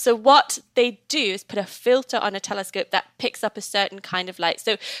telescope. So what they do is put a filter on a telescope that picks up a certain kind of light.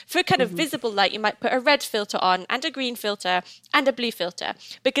 So for kind of visible light, you might put a red filter on and a green filter and a blue filter,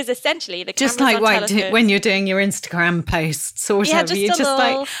 because essentially the just cameras like on telescopes, when you're doing your Instagram posts or whatever, you're just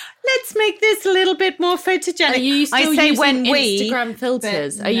like, let's make this a little bit more photogenic. Are you still using Instagram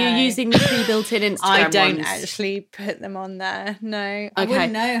filters? Are you using the pre-built-in Instagram I don't ones? actually put them on there. No.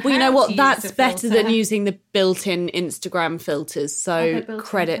 Okay. Well, you know what? That's better than using the built-in Instagram filters. So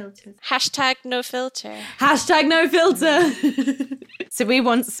credit. Hashtag no filter. Hashtag no filter. So we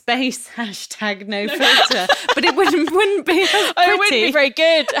want space. Hashtag no filter. But it wouldn't be as pretty. Oh, it wouldn't be very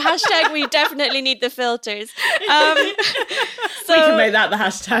good. Hashtag we definitely need the filters. So we can make that the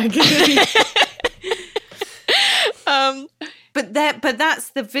hashtag. But that's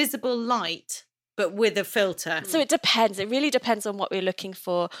the visible light, but with a filter. So it depends. It really depends on what we're looking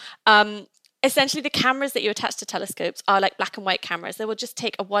for. Essentially, the cameras that you attach to telescopes are like black and white cameras. They will just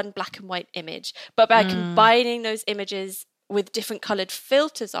take one black and white image. But by combining those images with different coloured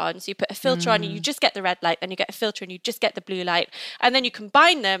filters on, so you put a filter on and you just get the red light, then you get a filter and you just get the blue light. And then you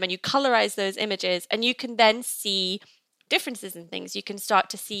combine them and you colorise those images, and you can then see differences in things. You can start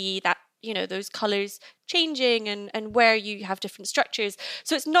to see that, those colours changing and where you have different structures.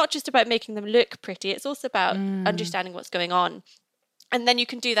 So it's not just about making them look pretty, it's also about understanding what's going on. And then you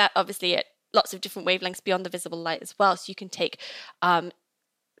can do that obviously at lots of different wavelengths beyond the visible light as well. So you can take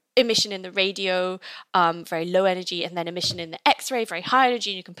emission in the radio, very low energy, and then emission in the X-ray, very high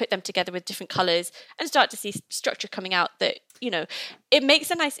energy, and you can put them together with different colours and start to see structure coming out that, it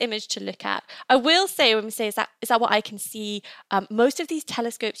makes a nice image to look at. I will say, when we say, is that what I can see? Most of these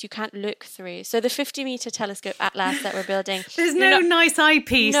telescopes you can't look through. So the 50-metre telescope Atlas that we're building. There's no nice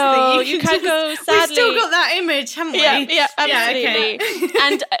eyepiece. No, you can't go, sadly. We've still got that image, haven't we? Yeah, absolutely. Yeah, okay.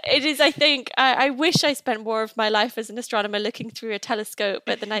 And it is, I think, I wish I spent more of my life as an astronomer looking through a telescope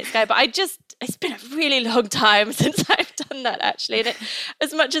at the night sky, but it's been a really long time since I've done that, actually. And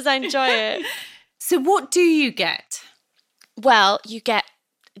as much as I enjoy it. So what do you get? Well, you get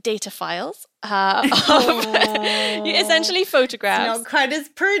data files of essentially photographs. It's not quite as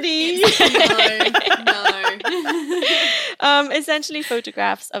pretty. No. Essentially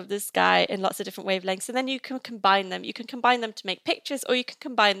photographs of the sky in lots of different wavelengths, and then you can combine them. You can combine them to make pictures, or you can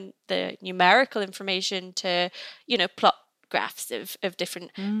combine the numerical information to, plot graphs of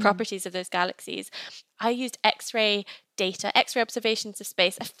different properties of those galaxies. I used X-ray data, X-ray observations of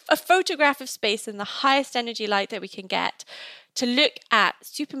space, a photograph of space in the highest energy light that we can get, to look at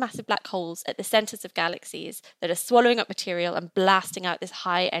supermassive black holes at the centers of galaxies that are swallowing up material and blasting out this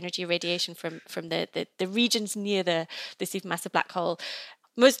high energy radiation from the regions near the supermassive black hole.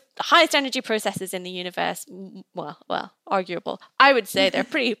 Highest energy processes in the universe, well, arguable. I would say they're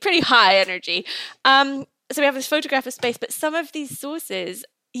pretty high energy. So we have this photograph of space, but some of these sources,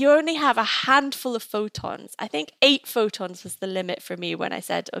 you only have a handful of photons. I think 8 photons was the limit for me when I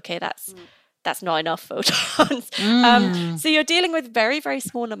said, okay, that's not enough photons. So you're dealing with very, very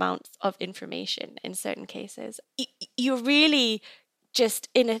small amounts of information in certain cases. You're really just,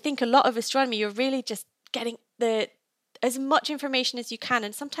 I think a lot of astronomy, you're really just getting as much information as you can.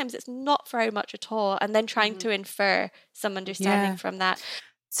 And sometimes it's not very much at all. And then trying to infer some understanding from that.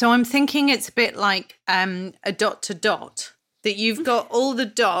 So I'm thinking it's a bit like a dot to dot, that you've got all the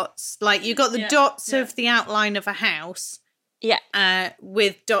dots, like you've got the dots of the outline of a house,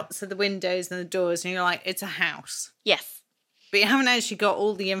 with dots at the windows and the doors, and you're like, it's a house. Yes. But you haven't actually got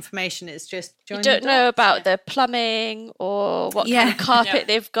all the information. It's just you don't know about the plumbing or what kind of carpet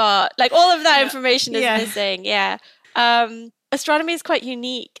they've got. Like all of that information is missing. Yeah. Astronomy is quite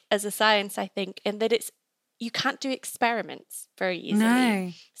unique as a science, I think, in that you can't do experiments very easily.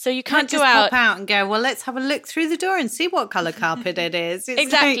 No. So you can't just go pop out and go, well, let's have a look through the door and see what colour carpet it is. It's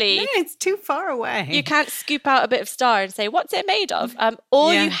exactly. Like, no, it's too far away. You can't scoop out a bit of star and say, what's it made of?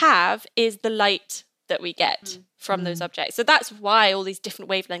 All you have is the light that we get from those objects. So that's why all these different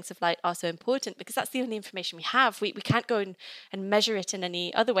wavelengths of light are so important, because that's the only information we have. We can't go and measure it in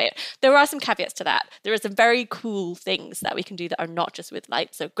any other way. There are some caveats to that. There are some very cool things that we can do that are not just with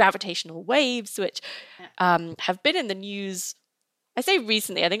light. So gravitational waves, which have been in the news, I say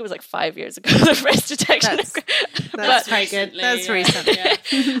recently, I think it was like 5 years ago, the first detection. That's very good. That's recent.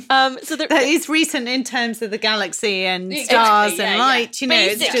 So that is recent in terms of the galaxy and stars and light. You know,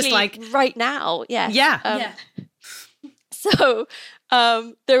 basically, it's just like right now. Yeah. So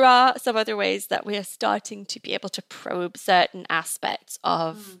there are some other ways that we are starting to be able to probe certain aspects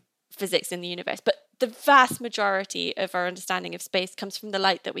of physics in the universe. But the vast majority of our understanding of space comes from the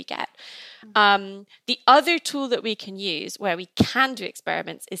light that we get. The other tool that we can use where we can do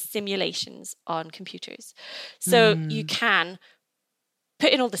experiments is simulations on computers. So you can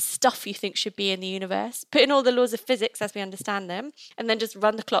put in all the stuff you think should be in the universe, put in all the laws of physics as we understand them, and then just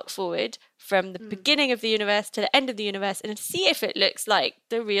run the clock forward from the beginning of the universe to the end of the universe and see if it looks like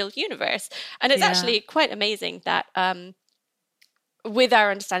the real universe. And it's actually quite amazing that with our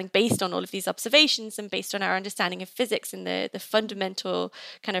understanding, based on all of these observations and based on our understanding of physics and the fundamental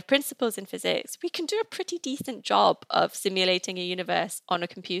kind of principles in physics, we can do a pretty decent job of simulating a universe on a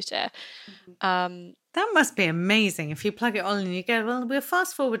computer. That must be amazing if you plug it on and you go, well, we'll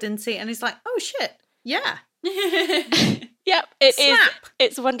fast forward and see. And it's like, oh, shit. Yeah. Yep, it is.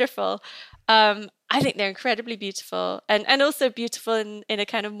 It's wonderful. I think they're incredibly beautiful and also beautiful in a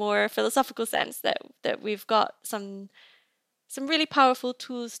kind of more philosophical sense that we've got some really powerful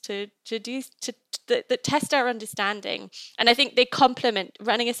tools to do that test our understanding. And I think they complement,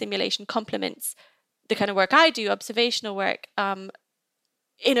 running a simulation complements the kind of work I do, observational work,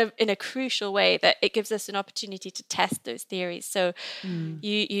 in a crucial way, that it gives us an opportunity to test those theories. So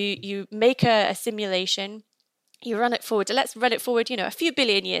you make a simulation, you run it forward. Let's run it forward, a few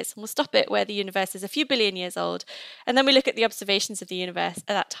billion years, and we'll stop it where the universe is a few billion years old. And then we look at the observations of the universe at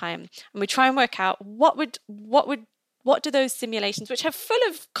that time, and we try and work out what do those simulations, which are full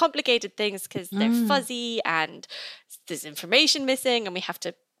of complicated things because they're fuzzy and there's information missing and we have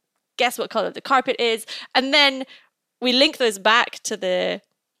to guess what color the carpet is. And then we link those back to the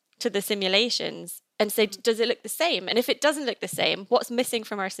simulations and say, does it look the same? And if it doesn't look the same, what's missing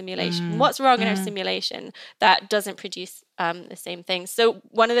from our simulation? What's wrong in our simulation that doesn't produce the same thing? So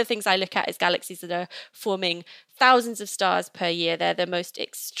one of the things I look at is galaxies that are forming thousands of stars per year. They're the most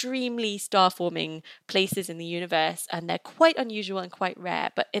extremely star-forming places in the universe, and they're quite unusual and quite rare.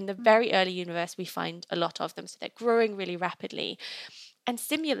 But in the very early universe, we find a lot of them. So they're growing really rapidly. And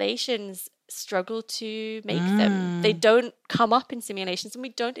simulations struggle to make them. They don't come up in simulations, and we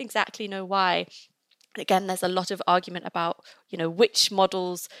don't exactly know why. Again, there's a lot of argument about, which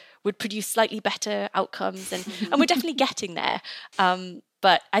models would produce slightly better outcomes, and we're definitely getting there.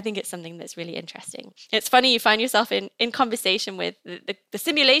 But I think it's something that's really interesting. It's funny, you find yourself in conversation with the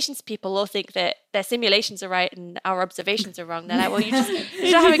simulations people all think that their simulations are right and our observations are wrong. They're like, well, you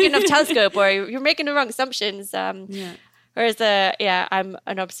don't have a good enough telescope, or you're making the wrong assumptions. Whereas, I'm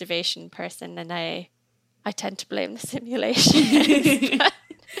an observation person, and I tend to blame the simulation.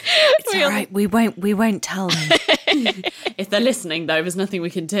 It's all right. We won't tell them. If they're listening, though, there's nothing we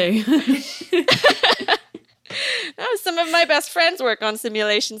can do. Some of my best friends work on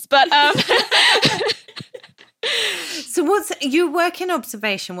simulations, but So you work in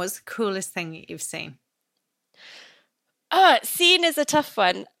observation? What's the coolest thing that you've seen? Seen is a tough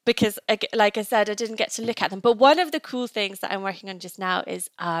one because, like I said, I didn't get to look at them. But one of the cool things that I'm working on just now is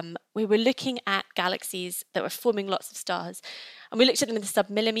we were looking at galaxies that were forming lots of stars. And we looked at them in the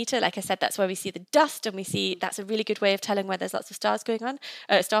submillimeter. Like I said, that's where we see the dust, and we see that's a really good way of telling where there's lots of stars going on,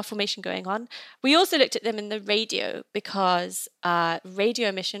 star formation going on. We also looked at them in the radio because radio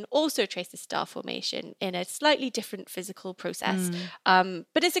emission also traces star formation in a slightly different physical process.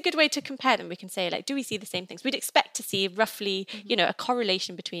 But it's a good way to compare them. We can say, do we see the same things? We'd expect to see roughly, a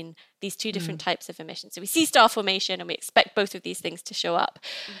correlation between these two different types of emissions. So we see star formation, and we expect both of these things to show up.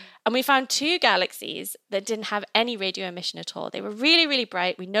 And we found two galaxies that didn't have any radio emission at all. They were really, really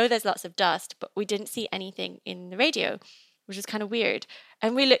bright. We know there's lots of dust, but we didn't see anything in the radio. which is kind of weird.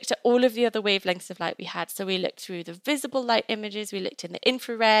 And we looked at all of the other wavelengths of light we had. So we looked through the visible light images, we looked in the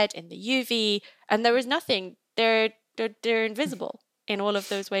infrared, in the UV, and there was nothing. They're invisible in all of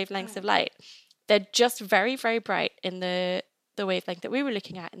those wavelengths of light. They're just very, very bright in the wavelength that we were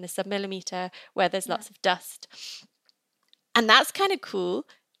looking at, in the submillimeter, where there's lots of dust. And that's kind of cool,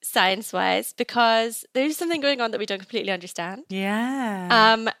 science-wise, because there's something going on that we don't completely understand.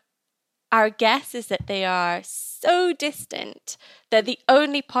 Yeah. Our guess is that they are so distant that the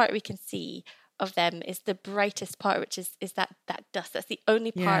only part we can see of them is the brightest part, which is that dust. That's the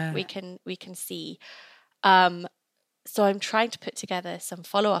only part we can see. So I'm trying to put together some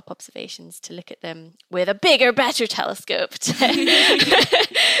follow-up observations to look at them with a bigger, better telescope to find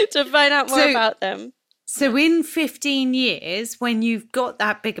out more about them. So in 15 years, when you've got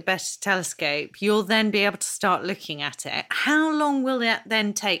that bigger, better telescope, you'll then be able to start looking at it. How long will that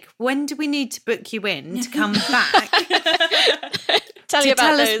then take? When do we need to book you in to come back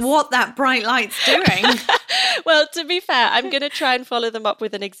tell us what that bright light's doing? Well, to be fair, I'm going to try and follow them up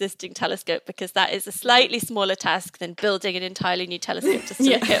with an existing telescope, because that is a slightly smaller task than building an entirely new telescope just to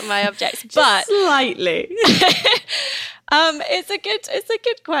look at my objects. But slightly. It's a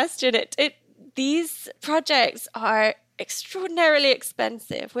good question. These projects are extraordinarily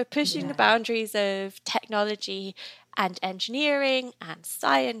expensive. We're pushing the boundaries of technology and engineering and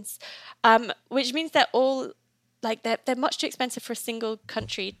science, which means they're all they're much too expensive for a single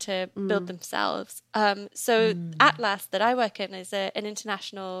country to build themselves. So Atlas, that I work in, is an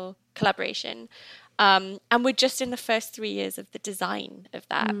international collaboration. And we're just in the first 3 years of the design of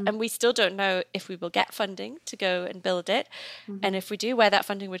that. And we still don't know if we will get funding to go and build it. And if we do, where that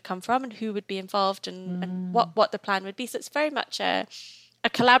funding would come from and who would be involved and what the plan would be. So it's very much a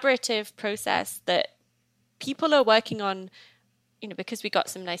collaborative process that people are working on, because we got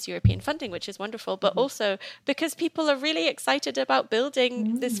some nice European funding, which is wonderful, but also because people are really excited about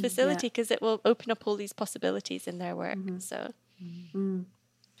building this facility, because it will open up all these possibilities in their work.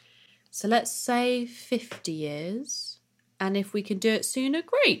 So let's say 50 years, and if we can do it sooner,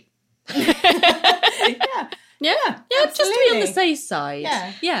 great. Yeah, just to be on the safe side.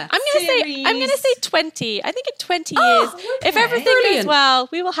 Yeah. I'm going to say 20. I think in 20 years, if everything goes well,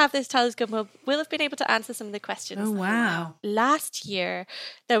 we will have this telescope. We'll have been able to answer some of the questions. Oh, wow. Last year,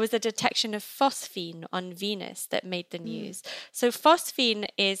 there was a detection of phosphine on Venus that made the news. So phosphine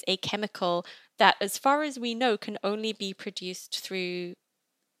is a chemical that, as far as we know, can only be produced through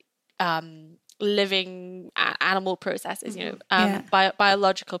living animal processes,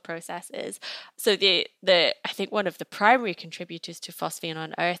 biological processes. So the I think one of the primary contributors to phosphine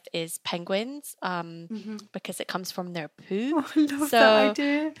on Earth is penguins, because it comes from their poo. Oh, I love that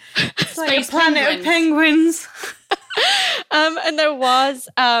idea. It's like a planet of penguins. And there was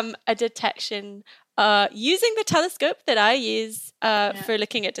a detection using the telescope that I use for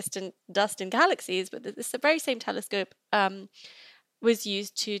looking at distant dust in galaxies, but it's the very same telescope was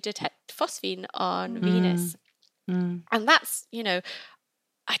used to detect phosphine on Venus. And that's, I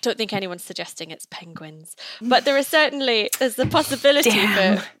don't think anyone's suggesting it's penguins, but there's the possibility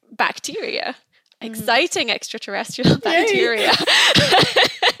for bacteria, exciting extraterrestrial bacteria.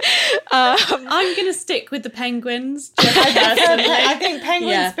 I'm going to stick with the penguins. I think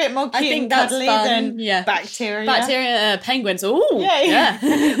penguins a bit more cute and cuddly than bacteria. Penguins. Ooh,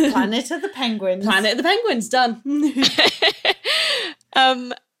 Planet of the Penguins. Planet of the Penguins, done.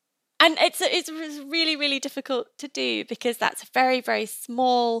 And it's really, really difficult to do, because that's a very, very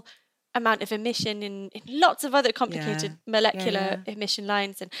small amount of emission in lots of other complicated molecular emission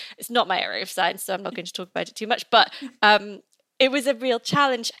lines. And it's not my area of science, so I'm not going to talk about it too much. But it was a real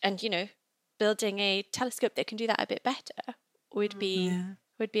challenge. And, building a telescope that can do that a bit better would be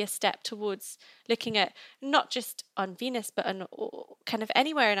a step towards looking at not just on Venus, but on kind of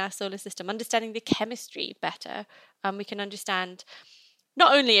anywhere in our solar system, understanding the chemistry better. We can understand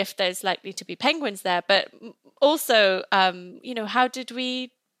not only if there's likely to be penguins there, but also, how did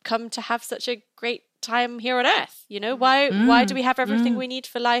we come to have such a great time here on Earth? Why do we have everything we need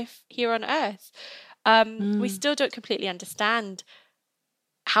for life here on Earth? We still don't completely understand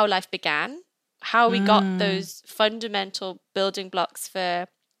how life began, how we got those fundamental building blocks for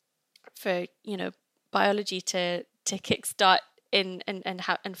biology to kickstart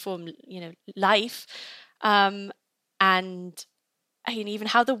and form life, and even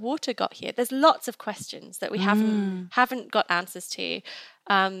how the water got here. There's lots of questions that we haven't got answers to,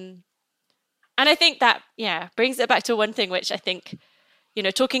 and I think that brings it back to one thing, which I think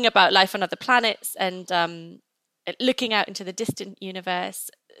talking about life on other planets and looking out into the distant universe,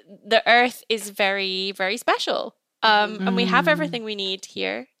 the Earth is very, very special. And we have everything we need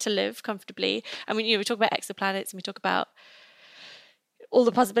here to live comfortably. I mean, we talk about exoplanets and we talk about all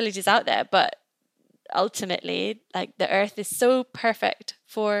the possibilities out there, but ultimately, like, the Earth is so perfect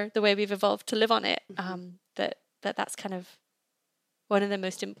for the way we've evolved to live on it, that's kind of one of the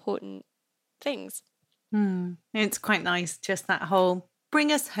most important things. It's quite nice, just that whole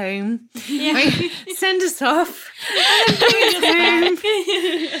bring us home, send us off, and bring us home.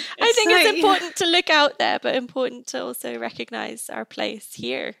 I think it's important to look out there, but important to also recognise our place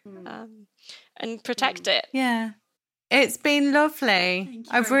here and protect it. Yeah. It's been lovely.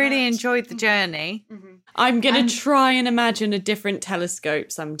 I've really enjoyed the journey. I'm going to try and imagine a different telescope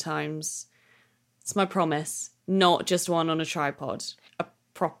sometimes. It's my promise. Not just one on a tripod. A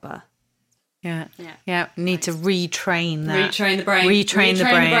proper. Yeah. Need to retrain that. Retrain the brain. Retrain the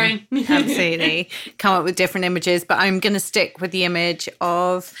brain. Absolutely. Come up with different images, but I'm going to stick with the image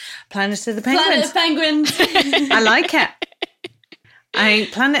of Planet of the Penguins. Planet of Penguins. I like it.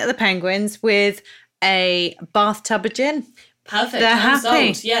 Planet of the Penguins with a bathtub of gin. Perfect. They're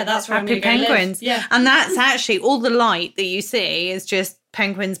happy. Yeah, that's where happy I'm gonna penguins. Go live. Yeah. And that's actually all the light that you see is just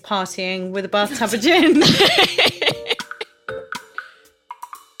penguins partying with a bathtub of gin.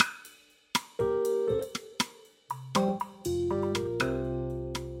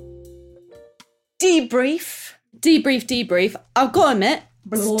 Debrief. I've got to admit,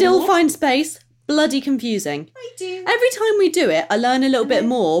 still find space bloody confusing. I do. Every time we do it, I learn a little bit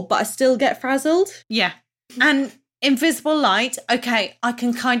more, but I still get frazzled. Yeah. And invisible light, okay, I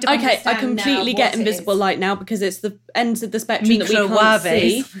can kind of understand I completely now get what invisible light now because it's the ends of the spectrum Microwaves. that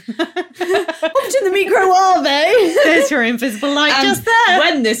we can't see. What's in the microwave? There's your invisible light just there.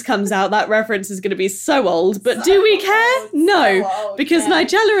 When this comes out, that reference is going to be so old. But do we care? No, because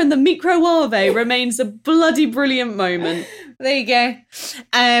Nigella and the microwave remains a bloody brilliant moment. There you go.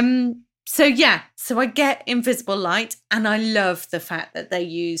 So I get invisible light, and I love the fact that they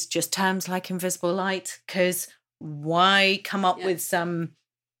use just terms like invisible light, because why come up with some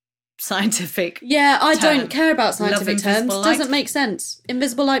scientific I term? don't care about scientific terms. Invisible light. Doesn't make sense.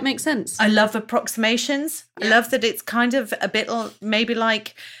 Invisible light makes sense. I love approximations. I love that it's kind of a bit maybe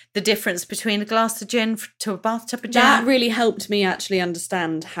like the difference between a glass of gin to a bathtub of gin. That really helped me actually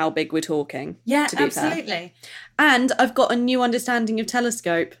understand how big we're talking. Yeah, to be absolutely. Fair. And I've got a new understanding of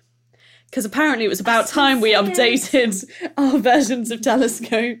telescope. Because apparently it was about time we updated our versions of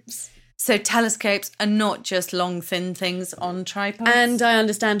telescopes. So telescopes are not just long, thin things on tripods. And I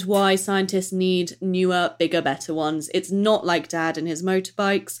understand why scientists need newer, bigger, better ones. It's not like Dad and his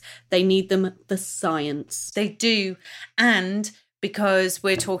motorbikes. They need them for science. They do. And because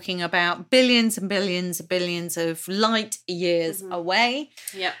we're talking about billions and billions and billions of light years away.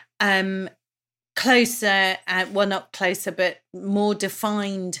 Yeah. Closer, not closer, but more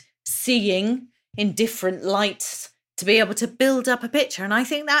defined seeing in different lights to be able to build up a picture. And I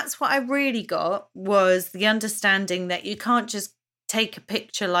think that's what I really got, was the understanding that you can't just take a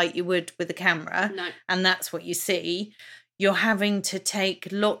picture like you would with a camera and that's what you see. You're having to take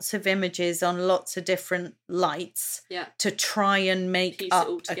lots of images on lots of different lights to try and make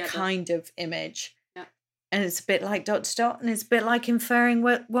up a kind of image. Yeah. And it's a bit like dot to dot, and it's a bit like inferring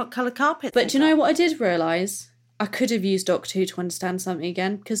what colour carpet. But do you know what I did realise? I could have used Doctor Who to understand something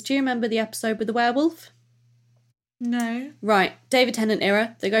again, because do you remember the episode with the werewolf? No. Right, David Tennant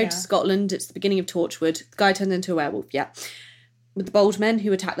era. They go to Scotland. It's the beginning of Torchwood. The guy turned into a werewolf, with the bold men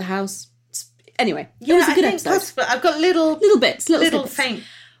who attack the house. Anyway, it was a good episode. Possible. I've got little bits, little faint.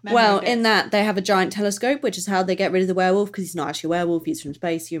 Well, in that, they have a giant telescope, which is how they get rid of the werewolf, because he's not actually a werewolf, he's from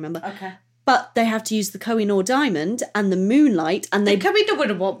space, you remember? Okay. But they have to use the Koh-i-Noor diamond and the moonlight, and they... The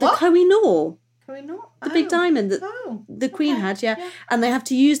Koh-i-Noor what? The Koh-i-Noor. The big diamond that the Queen had, and they have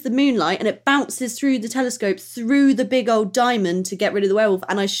to use the moonlight, and it bounces through the telescope through the big old diamond to get rid of the werewolf.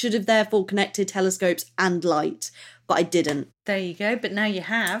 And I should have therefore connected telescopes and light, but I didn't. There you go. But now you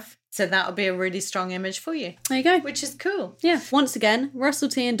have, so that'll be a really strong image for you. There you go. Which is cool. Yeah. Once again, Russell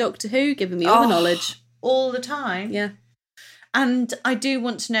T and Doctor Who giving me all the knowledge all the time. Yeah. And I do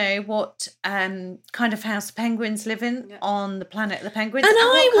want to know what kind of house penguins live in on the planet of the penguins. And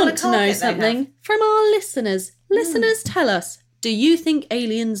I want to know something from our listeners. Listeners, tell us, do you think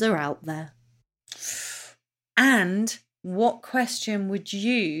aliens are out there? And what question would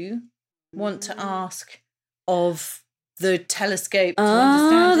you want to ask of the telescope to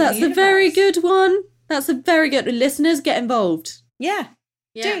understand that's the universe? A very good one. That's a very good... Listeners, get involved. Yeah.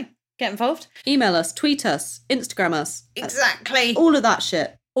 Do. Get involved. Email us, tweet us, Instagram us. Exactly. All of that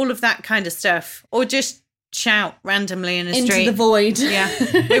shit. All of that kind of stuff. Or just shout randomly in a into street. The void. Yeah.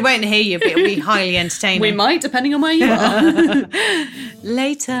 We won't hear you, but it'll be highly entertaining. We might, depending on where you are.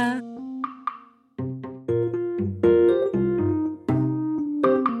 Later.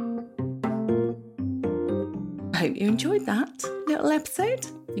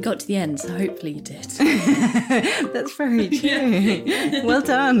 episode? You got to the end, so hopefully you did. That's very true. Well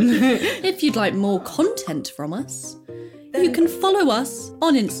done. If you'd like more content from us, you can follow us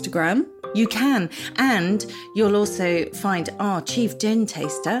on Instagram. You can, and you'll also find our chief gin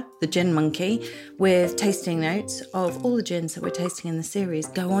taster, the Gin Monkey, with tasting notes of all the gins that we're tasting in the series.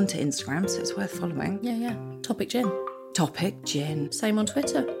 Go on to Instagram, so it's worth following. Yeah. Topic Gin. Topic Gin. Same on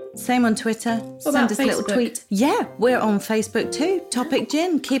Twitter. Same on Twitter. What Send about us a little Facebook? tweet. Yeah, we're on Facebook too. Topic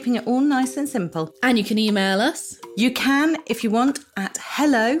Gin, keeping it all nice and simple. And you can email us. You can, if you want, at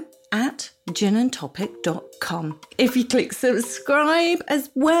hello@ginandtopic.com. If you click subscribe as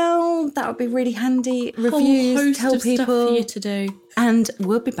well, that would be really handy. Reviews, Whole host tell of people. stuff for you to do. And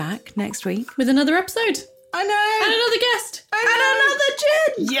we'll be back next week. With another episode. I know. And another guest. And another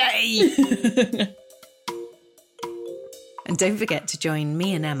gin. Yay. And don't forget to join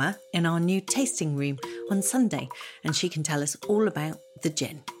me and Emma in our new tasting room on Sunday, and she can tell us all about the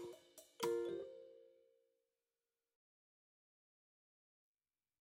gin.